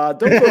here. Don't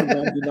go to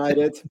Man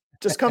United.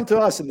 Just come to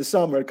us in the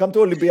summer. Come to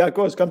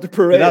Olympiacos. Come to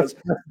Piraeus.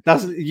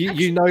 That's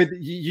you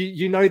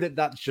know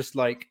that's just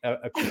like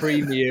a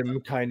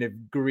premium kind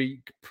of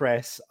Greek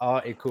press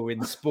article in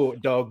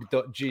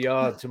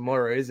sportdog.gr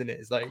tomorrow, isn't it?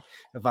 It's like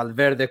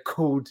Valverde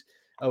called,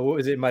 what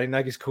was it?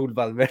 Marinakis called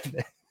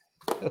Valverde,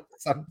 or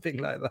something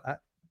like that.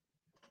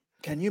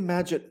 Can you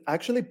imagine?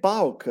 Actually,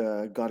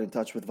 PAOK got in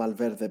touch with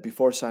Valverde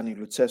before signing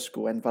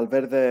Lucescu, and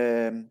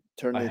Valverde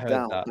turned it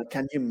down. But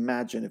can you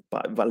imagine if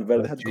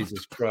Valverde had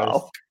Jesus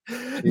Christ?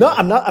 No,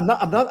 I'm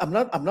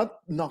not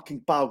knocking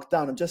PAOK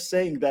down. I'm just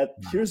saying that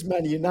here's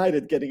Man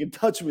United getting in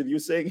touch with you,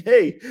 saying,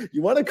 "Hey,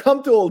 you want to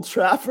come to Old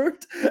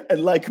Trafford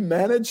and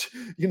manage,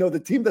 the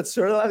team that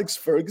Sir Alex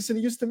Ferguson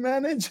used to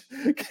manage?"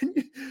 Can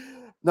you?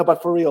 No,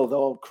 but for real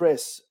though,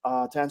 Chris,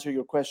 to answer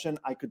your question,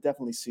 I could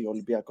definitely see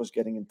Olympiacos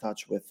getting in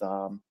touch with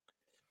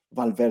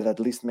Valverde, at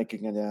least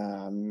making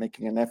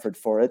an effort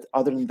for it.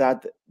 Other than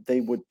that, they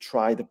would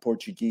try the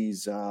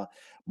Portuguese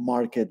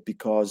market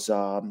because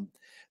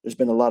there's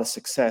been a lot of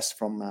success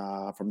from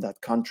that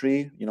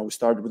country. We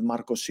started with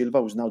Marco Silva,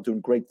 who's now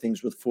doing great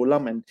things with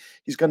Fulham, and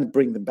he's going to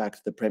bring them back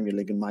to the Premier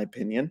League, in my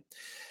opinion.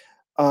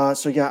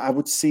 I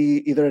would see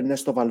either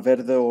Ernesto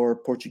Valverde or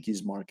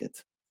Portuguese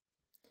market.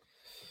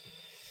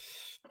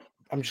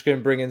 I'm just going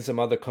to bring in some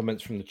other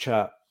comments from the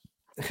chat.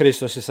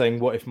 Christos is saying,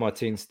 "What if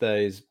Martin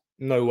stays?"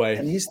 No way.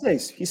 And he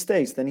stays.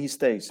 Then he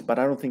stays. But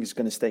I don't think he's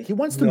going to stay. He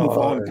wants to move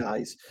on,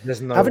 guys.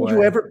 There's no Haven't way.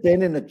 you ever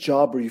been in a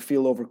job where you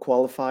feel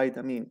overqualified?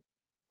 I mean,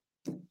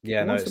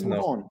 yeah, no, it's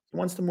not. He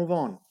wants to move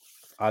on.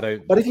 I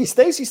don't. But if he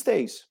stays, he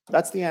stays.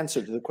 That's the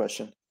answer to the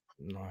question.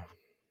 No.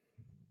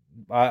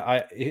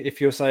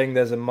 If you're saying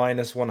there's a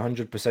minus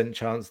 100%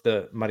 chance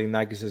that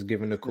Marinakis has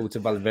given a call to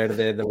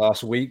Valverde the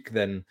last week,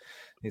 then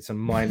it's a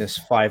minus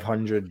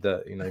 500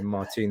 that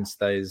Martin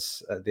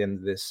stays at the end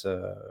of this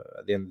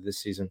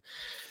season.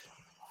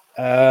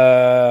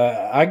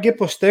 Age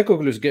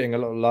Postecoglou is getting a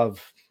lot of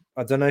love.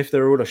 I don't know if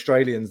they're all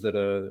Australians that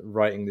are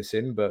writing this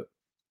in, but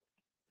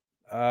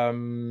I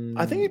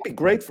think he'd be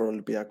great for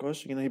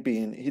Olympiacos.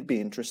 He'd be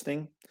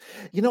interesting.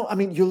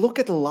 You look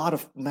at a lot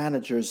of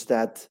managers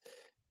that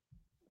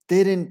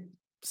didn't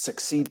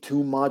succeed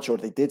too much, or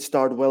they did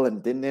start well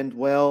and didn't end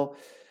well.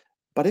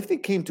 But if they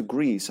came to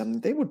Greece,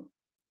 they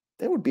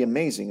would be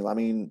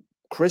amazing.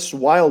 Chris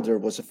Wilder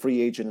was a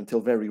free agent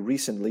until very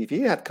recently. If he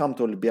had come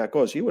to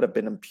Olympiacos, he would have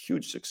been a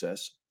huge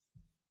success.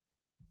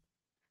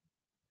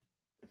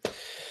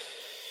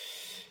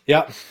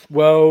 Yeah,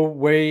 well,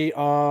 we're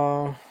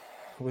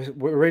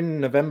in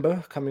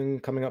November,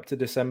 coming up to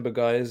December,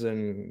 guys,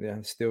 and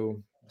yeah,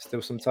 still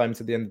some time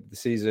to the end of the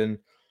season.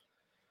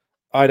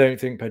 I don't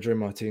think Pedro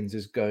Martins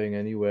is going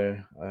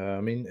anywhere.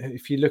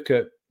 If you look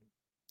at,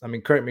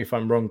 correct me if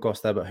I'm wrong,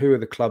 Costa, but who are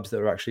the clubs that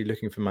are actually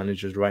looking for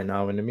managers right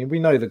now? And we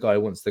know the guy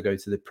wants to go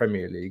to the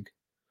Premier League.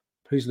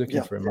 Who's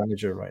looking for a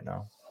manager right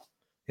now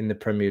in the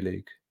Premier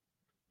League?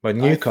 Well,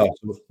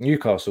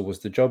 Newcastle was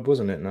the job,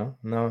 wasn't it? No,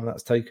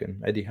 that's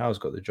taken. Eddie Howe's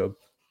got the job.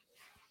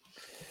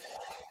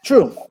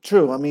 True.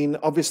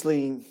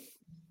 Obviously,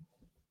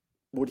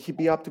 would he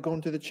be up to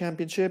going to the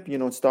Championship?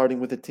 Starting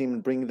with the team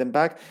and bringing them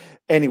back.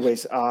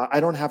 Anyways, I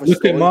don't have a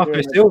look at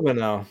Marco Silva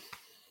now.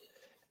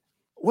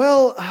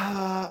 Well,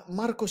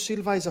 Marco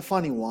Silva is a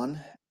funny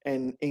one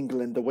in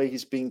England, the way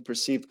he's being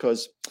perceived,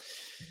 because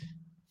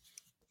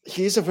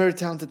he is a very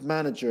talented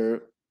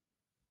manager.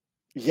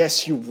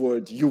 Yes, you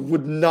would. You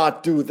would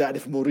not do that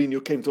if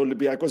Mourinho came to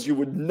Olympiacos. You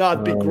would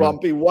not be No.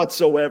 grumpy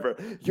whatsoever.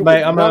 You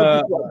Mate, would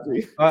not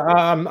be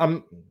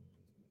grumpy.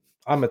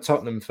 I'm a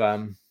Tottenham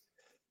fan.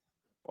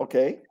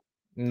 Okay.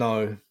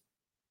 No.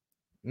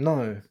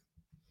 Yeah,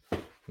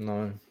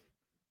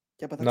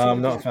 but that's No,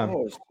 I'm not a fan.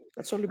 Olympiacos.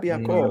 That's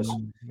Olympiacos.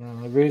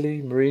 No,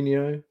 really,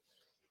 Mourinho.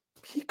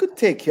 He could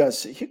take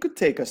us. He could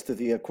take us to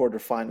the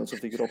quarterfinals of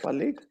the Europa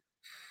League.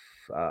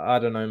 I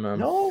don't know, man.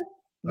 No,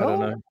 I don't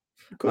know. he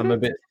I'm a couldn't?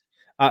 bit.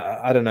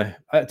 I don't know.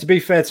 To be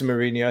fair to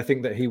Mourinho, I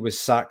think that he was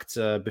sacked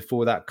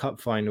before that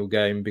cup final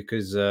game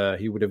because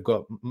he would have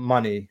got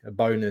money, a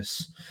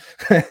bonus,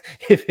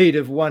 if he'd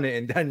have won it.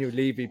 And Daniel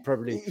Levy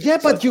probably. Yeah,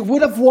 but you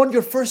would have won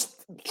your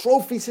first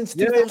trophy since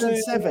Yeah,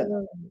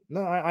 2007.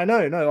 No, I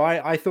know. No,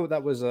 I thought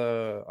that was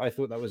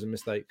a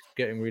mistake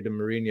getting rid of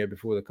Mourinho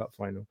before the cup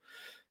final.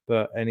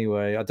 But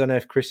anyway, I don't know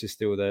if Chris is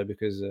still there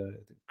because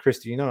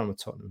Chris, you know I'm a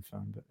Tottenham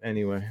fan. But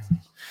anyway,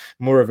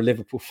 more of a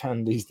Liverpool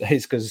fan these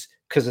days because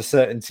a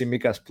certain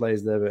Tsimikas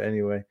plays there. But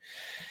anyway,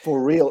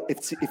 For real,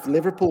 if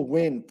Liverpool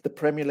win the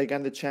Premier League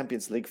and the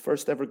Champions League,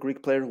 first ever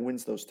Greek player who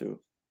wins those two.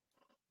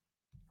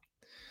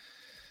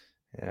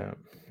 yeah,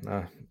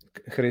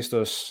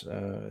 Christos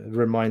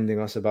reminding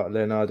us about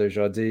Leonardo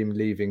Jardim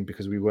leaving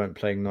because we weren't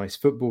playing nice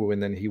football,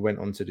 and then he went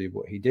on to do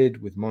what he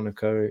did with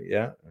Monaco.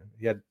 Yeah,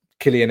 he had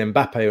Kylian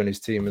Mbappe on his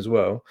team as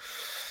well.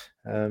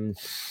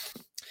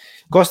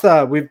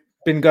 Costa, we've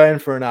been going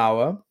for an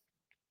hour.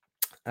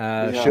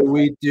 Shall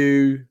we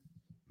do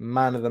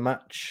man of the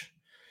match,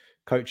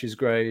 coach's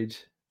grade?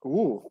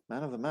 Ooh,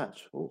 man of the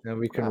match. Ooh, and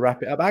we can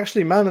wrap it up.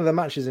 Actually, man of the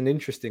match is an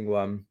interesting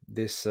one.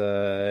 This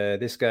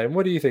game.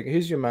 What do you think?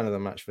 Who's your man of the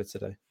match for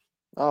today?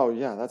 Oh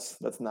yeah,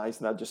 that's nice.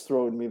 Not just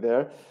throwing me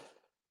there.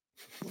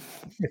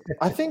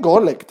 I think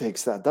Oleg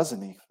takes that,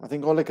 doesn't he? I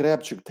think Oleg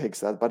Reabchuk takes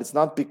that, but it's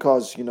not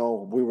because we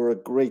were a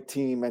great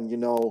team and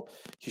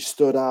he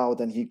stood out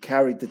and he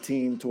carried the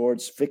team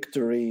towards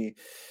victory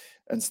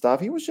and stuff.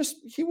 He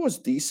was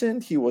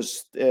decent. He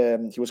was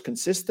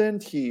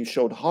consistent. He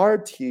showed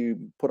heart. He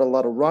put a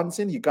lot of runs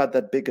in. He got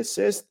that big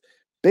assist,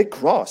 big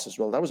cross as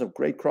well. That was a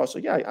great cross. So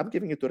yeah, I'm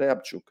giving it to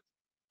Reabchuk.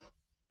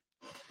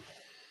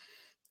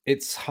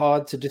 It's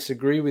hard to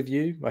disagree with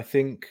you. I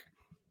think,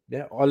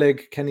 yeah,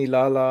 Oleg, Kenny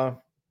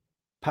Lala,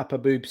 Papa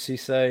Boob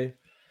Cisse,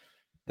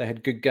 they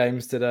had good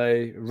games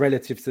today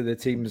relative to the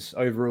team's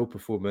overall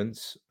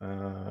performance,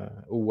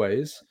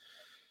 always.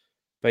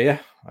 But yeah,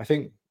 I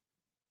think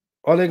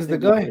Oleg's the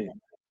guy.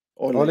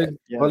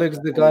 Oleg's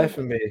the guy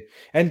for me.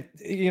 And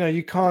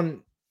you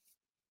can't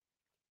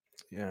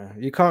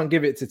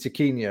give it to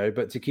Tiquinho,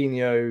 but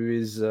Tiquinho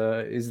is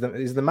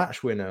the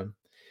match winner.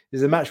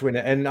 Is a match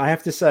winner, and I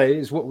have to say,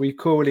 is what we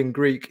call in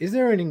Greek. Is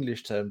there an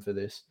English term for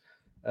this?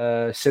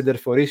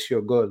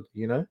 Sederforisio goal.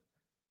 It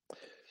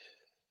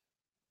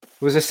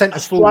was a centre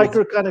forward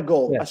striker kind of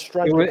goal. Yeah. A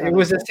striker. It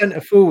was a centre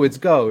forwards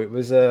goal. It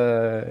was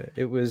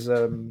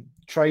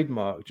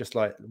trademark, just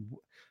like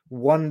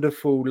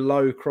wonderful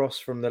low cross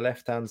from the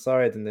left hand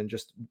side, and then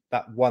just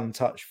that one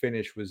touch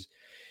finish was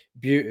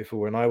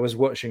beautiful. And I was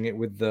watching it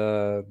with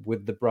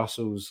the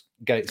Brussels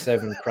Gate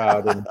 7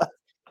 crowd, and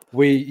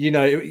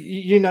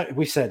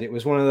we said it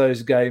was one of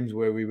those games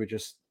where we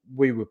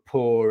were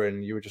poor,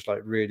 and you were just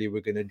like, really, we're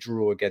going to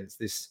draw against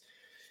this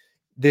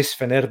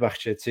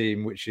Fenerbahce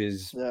team, which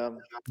is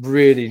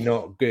really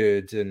not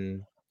good.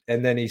 And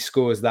then he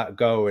scores that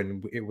goal,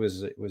 and it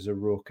was a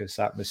raucous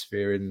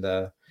atmosphere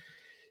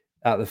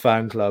at the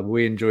fan club.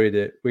 We enjoyed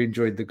it. We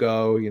enjoyed the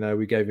goal.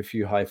 We gave a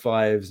few high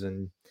fives,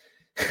 and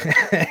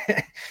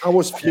I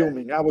was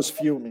fuming. I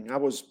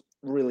was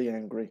really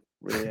angry.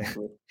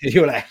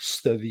 You're like,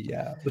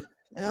 yeah.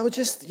 I was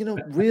just,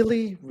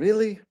 really.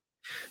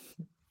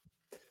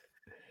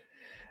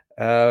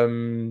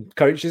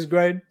 Coach's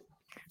grade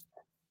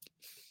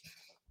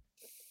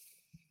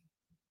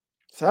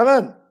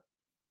 7.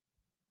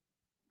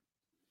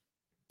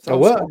 Oh,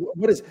 what?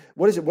 What is it?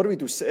 What do we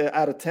do?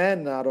 Out of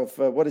 10? Out of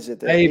what is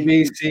it? A,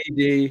 B, C,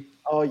 D.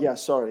 Oh yeah,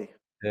 sorry.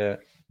 Yeah.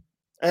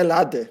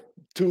 Elade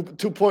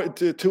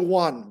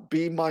 2.1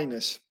 B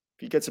minus.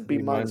 If he gets a B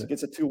minus, he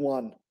gets a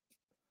 2.1.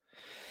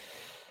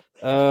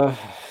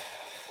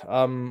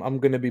 I'm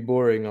gonna be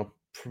boring. I'll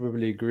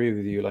probably agree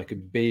with you, like a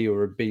B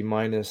or a B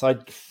minus. I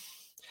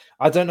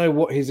don't know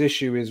what his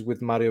issue is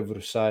with Mario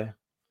Vrusai,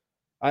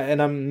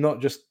 and I'm not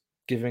just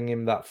giving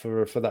him that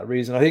for that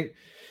reason. I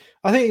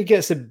think he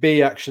gets a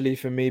B actually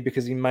for me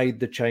because he made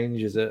the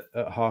changes at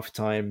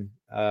halftime.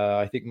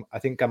 I think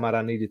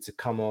Kamara needed to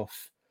come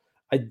off.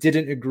 I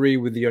didn't agree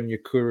with the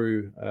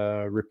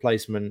Onyekuru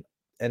replacement,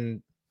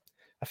 and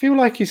I feel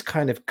like he's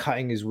kind of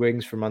cutting his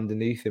wings from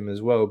underneath him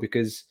as well,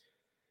 because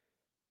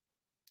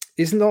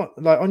it's not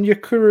like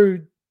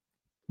Onyekuru.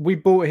 We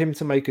bought him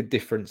to make a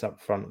difference up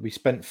front. We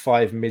spent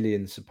 5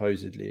 million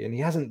supposedly, and he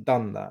hasn't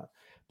done that.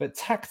 But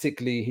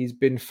tactically, he's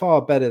been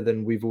far better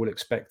than we've all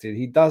expected.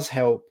 He does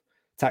help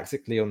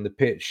tactically on the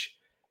pitch.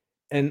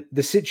 And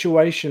the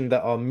situation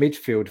that our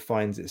midfield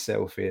finds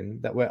itself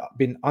in, that we've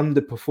been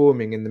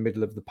underperforming in the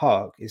middle of the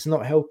park, is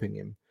not helping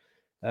him.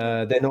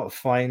 They're not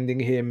finding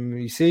him.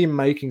 You see him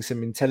making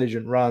some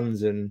intelligent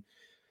runs and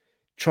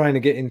trying to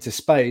get into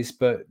space,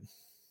 but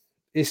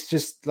it's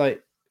just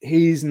like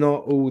he's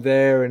not all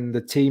there, and the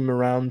team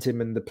around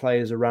him and the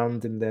players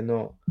around him, they're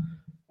not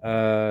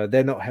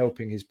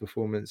helping his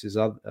performances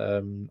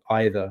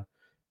either.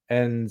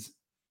 And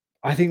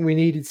I think we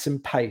needed some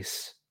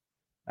pace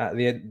at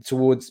the end,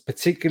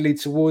 particularly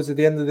towards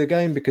the end of the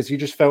game, because you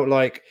just felt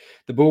like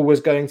the ball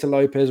was going to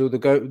Lopez or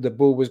the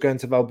ball was going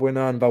to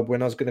Valbuena, and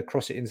Valbuena's going to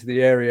cross it into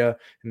the area,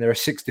 and there are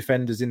 6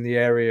 defenders in the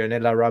area, and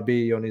El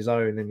Arabi on his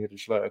own, and you're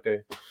just like, okay,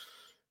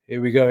 here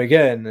we go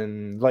again.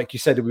 And like you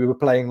said, we were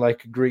playing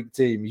like a Greek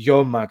team,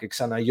 Yoma,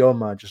 Xana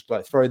Yoma, just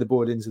like throw the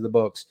ball into the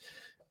box.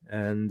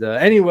 And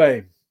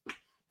anyway,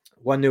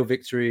 1-0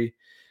 victory.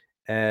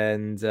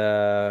 And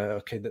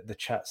okay, the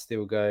chat's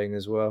still going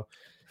as well.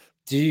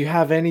 Do you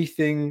have any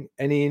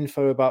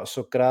info about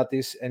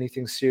Socrates?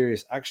 Anything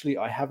serious? Actually,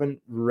 I haven't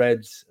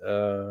read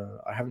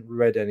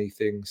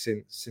anything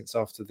since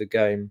after the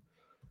game.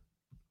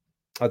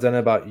 I don't know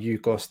about you,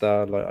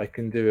 Costa. Like, I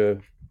can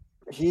do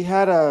He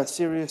had a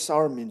serious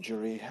arm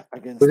injury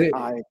against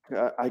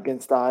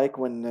Ike.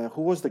 When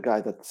who was the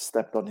guy that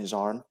stepped on his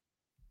arm?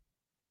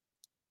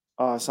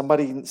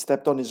 Somebody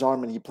stepped on his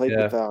arm and he played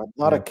with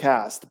not a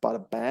cast but a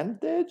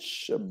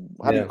bandage.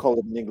 How do you call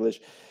it in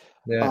English?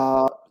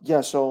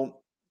 Yeah. So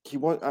he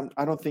was.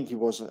 I don't think he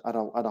was at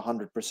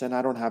 100%.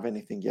 I don't have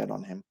anything yet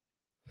on him.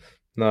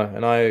 No,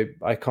 and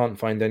I can't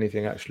find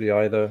anything actually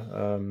either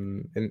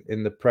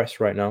in the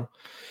press right now.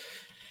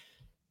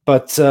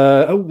 But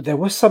there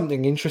was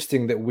something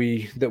interesting that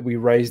we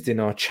raised in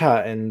our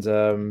chat, and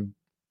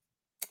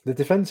the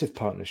defensive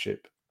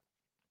partnership.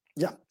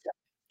 Yeah.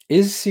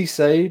 Is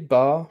Cisse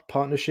Ba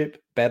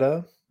partnership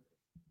better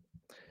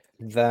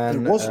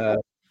than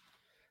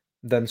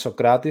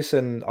Socrates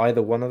and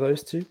either one of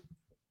those two?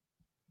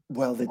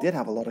 Well, they did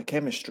have a lot of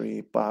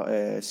chemistry,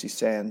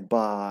 Cisse and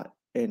Ba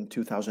in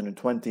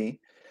 2020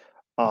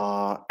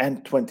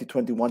 and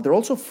 2021. They're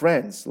also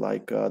friends.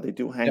 Like they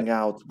do hang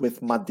out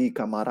with Mady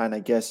Camara, and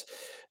I guess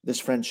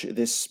this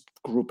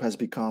group has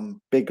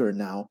become bigger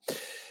now.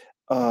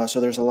 So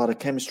there's a lot of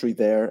chemistry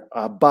there.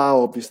 Ba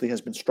obviously has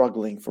been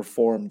struggling for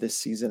form this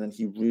season, and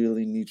he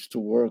really needs to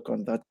work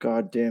on that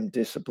goddamn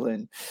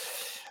discipline.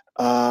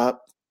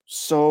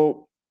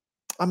 So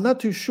I'm not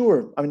too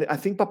sure. I mean, I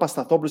think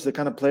Papastathopoulos is the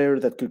kind of player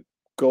that could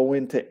go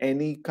into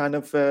any kind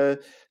of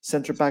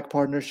center back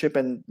partnership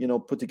and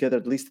put together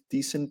at least a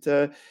decent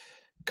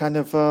kind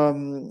of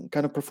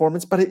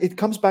performance. But it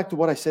comes back to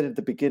what I said at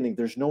the beginning.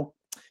 There's no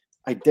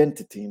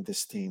identity in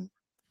this team.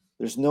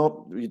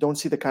 You don't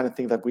see the kind of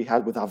thing that we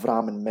had with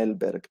Avram and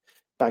Mellberg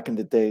back in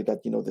the day,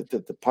 that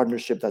the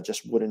partnership that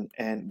just wouldn't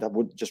end, that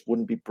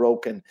wouldn't be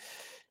broken.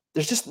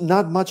 There's just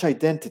not much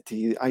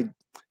identity.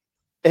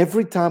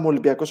 Every time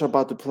Olympiacos are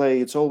about to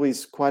play, it's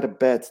always quite a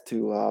bet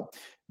to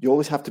you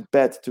always have to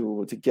bet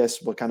to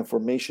guess what kind of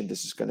formation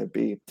this is going to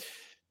be.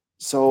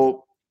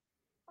 So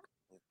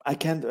I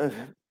can't.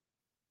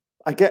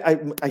 I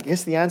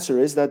guess the answer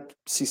is that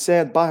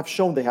Cisse and Ba have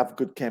shown they have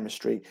good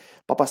chemistry.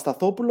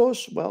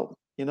 Papastathopoulos, well,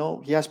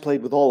 he has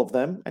played with all of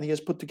them, and he has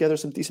put together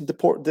some decent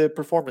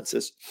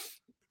performances.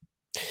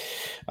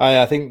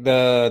 I think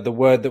the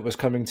word that was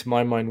coming to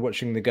my mind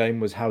watching the game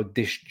was how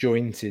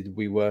disjointed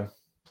we were.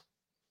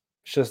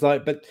 It's just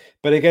like, but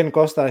again,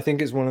 Costa, I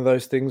think it's one of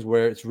those things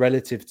where it's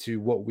relative to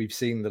what we've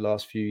seen the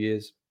last few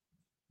years,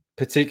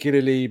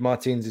 particularly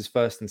Martins'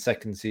 first and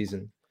second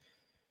season.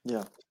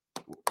 Yeah.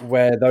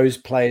 Where those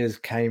players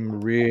came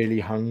really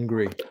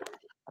hungry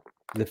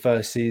the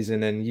first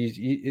season, and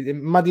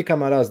Mady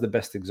Camara is the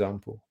best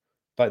example.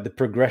 Like the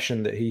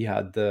progression that he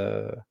had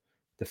the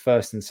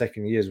first and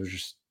second years was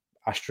just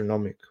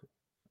astronomical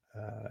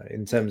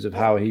in terms of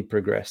how he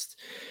progressed.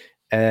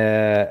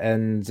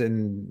 And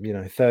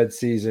third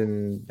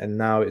season, and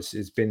now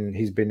he's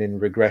been in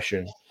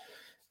regression.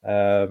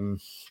 But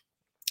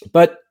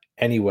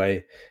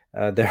anyway,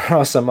 there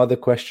are some other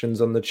questions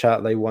on the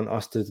chat. They want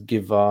us to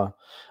give our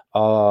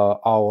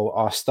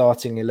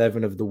starting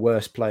 11 of the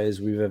worst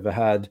players we've ever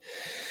had.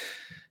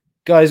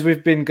 Guys,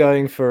 we've been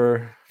going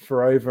for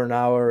over an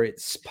hour.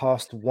 It's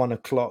past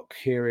 1:00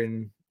 here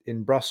in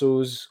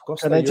Brussels.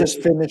 Costa, can I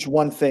just finish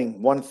one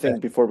thing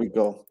before we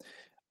go,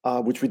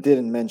 which we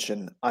didn't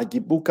mention?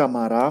 Agibou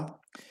Camara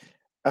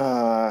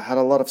had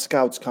a lot of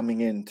scouts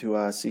coming in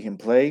to see him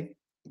play.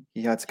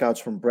 He had scouts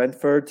from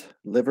Brentford,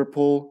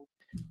 Liverpool,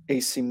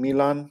 AC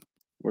Milan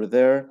were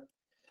there.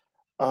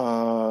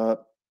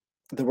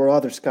 There were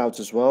other scouts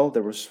as well.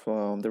 There were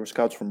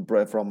scouts from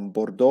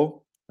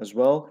Bordeaux as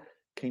well.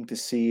 Came to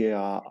see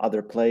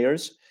other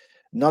players.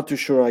 Not too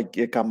sure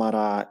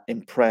Camara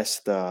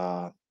impressed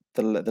the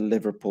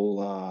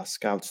Liverpool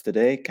scouts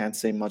today. Can't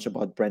say much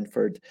about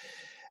Brentford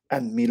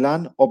and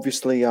Milan.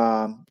 Obviously,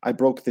 I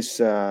broke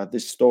this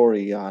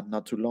story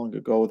not too long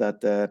ago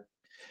that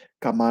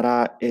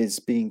Camara is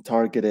being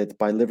targeted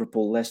by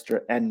Liverpool,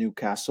 Leicester, and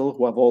Newcastle,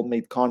 who have all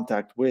made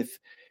contact with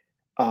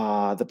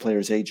the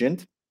player's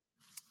agent.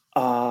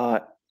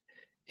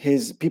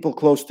 His people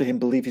close to him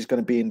believe he's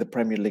going to be in the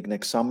Premier League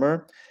next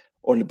summer.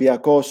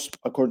 Olympiacos,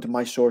 according to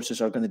my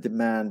sources, are going to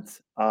demand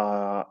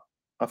a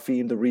fee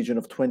in the region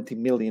of £20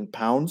 million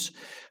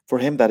for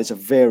him. That is a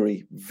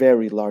very,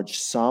 very large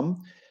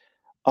sum.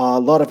 A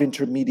lot of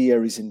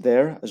intermediaries in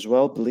there as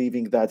well,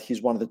 believing that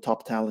he's one of the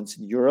top talents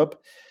in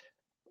Europe.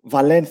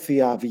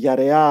 Valencia,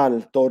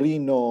 Villarreal,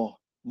 Torino,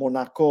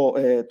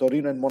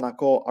 Torino and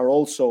Monaco are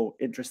also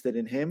interested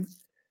in him.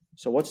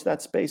 So what's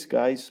that space,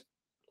 guys?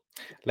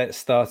 Let's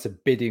start a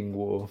bidding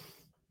war.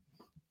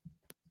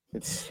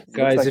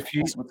 Guys, like if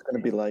what's going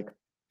to be like.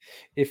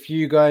 If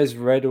you guys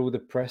read all the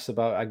press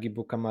about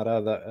Aguibou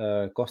Camara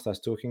that Costa's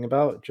talking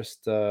about,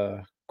 just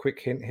a quick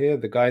hint here: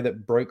 the guy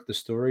that broke the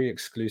story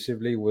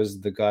exclusively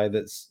was the guy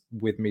that's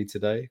with me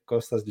today,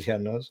 Kostas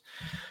Lianos.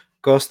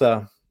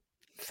 Costa,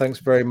 thanks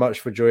very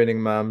much for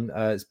joining, man.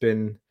 It's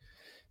been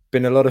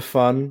a lot of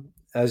fun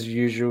as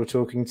usual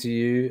talking to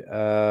you.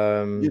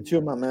 You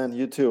too, my man.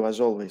 You too, as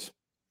always.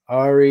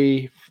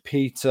 Ari,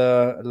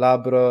 Peter,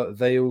 Labra,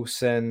 they all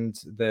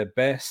send their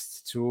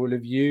best to all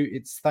of you.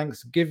 It's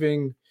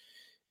Thanksgiving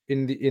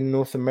in the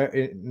United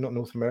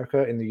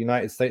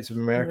States of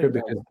America,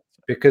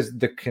 because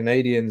the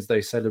Canadians,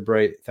 they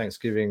celebrate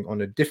Thanksgiving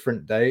on a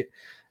different date.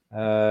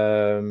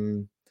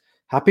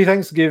 Happy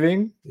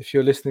Thanksgiving if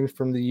you're listening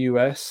from the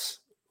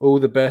US. All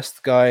the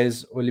best,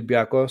 guys.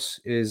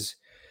 Olympiacos is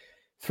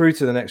through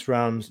to the next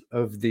round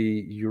of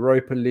the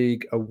Europa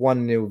League, a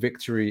 1-0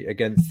 victory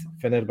against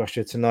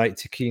Fenerbahce tonight.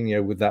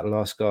 Tiquinho with that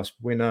last gasp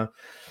winner.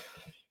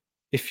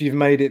 If you've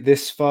made it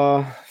this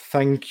far,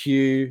 thank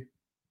you.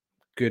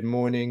 Good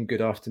morning,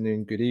 good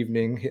afternoon, good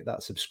evening. Hit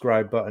that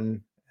subscribe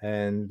button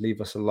and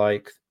leave us a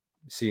like.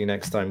 See you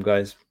next time,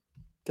 guys.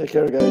 Take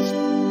care, guys.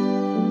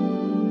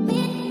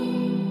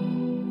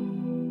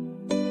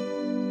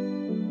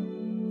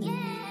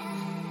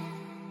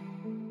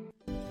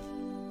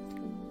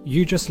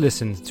 You just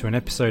listened to an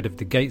episode of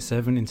the Gate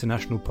 7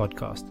 International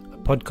Podcast, a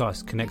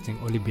podcast connecting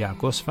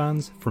Olympiacos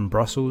fans from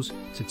Brussels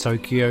to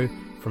Tokyo,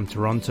 from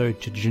Toronto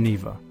to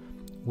Geneva.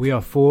 We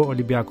are 4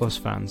 Olympiacos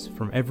fans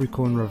from every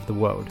corner of the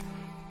world,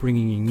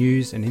 bringing you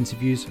news and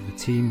interviews of the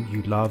team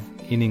you love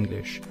in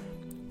English.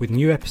 With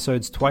new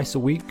episodes twice a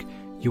week,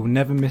 you will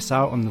never miss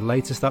out on the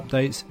latest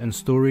updates and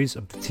stories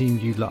of the team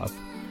you love.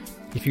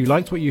 If you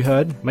liked what you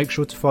heard, make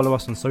sure to follow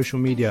us on social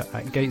media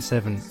at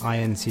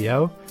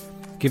Gate7INTL.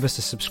 Give us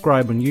a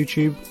subscribe on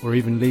YouTube or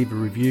even leave a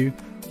review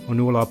on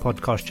all our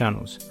podcast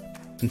channels.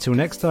 Until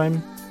next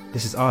time,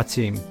 this is our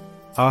team,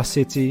 our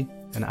city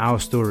and our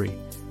story.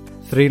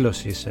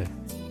 Θρύλος είσαι,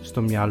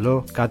 στο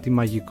μυαλό κάτι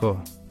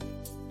μαγικό.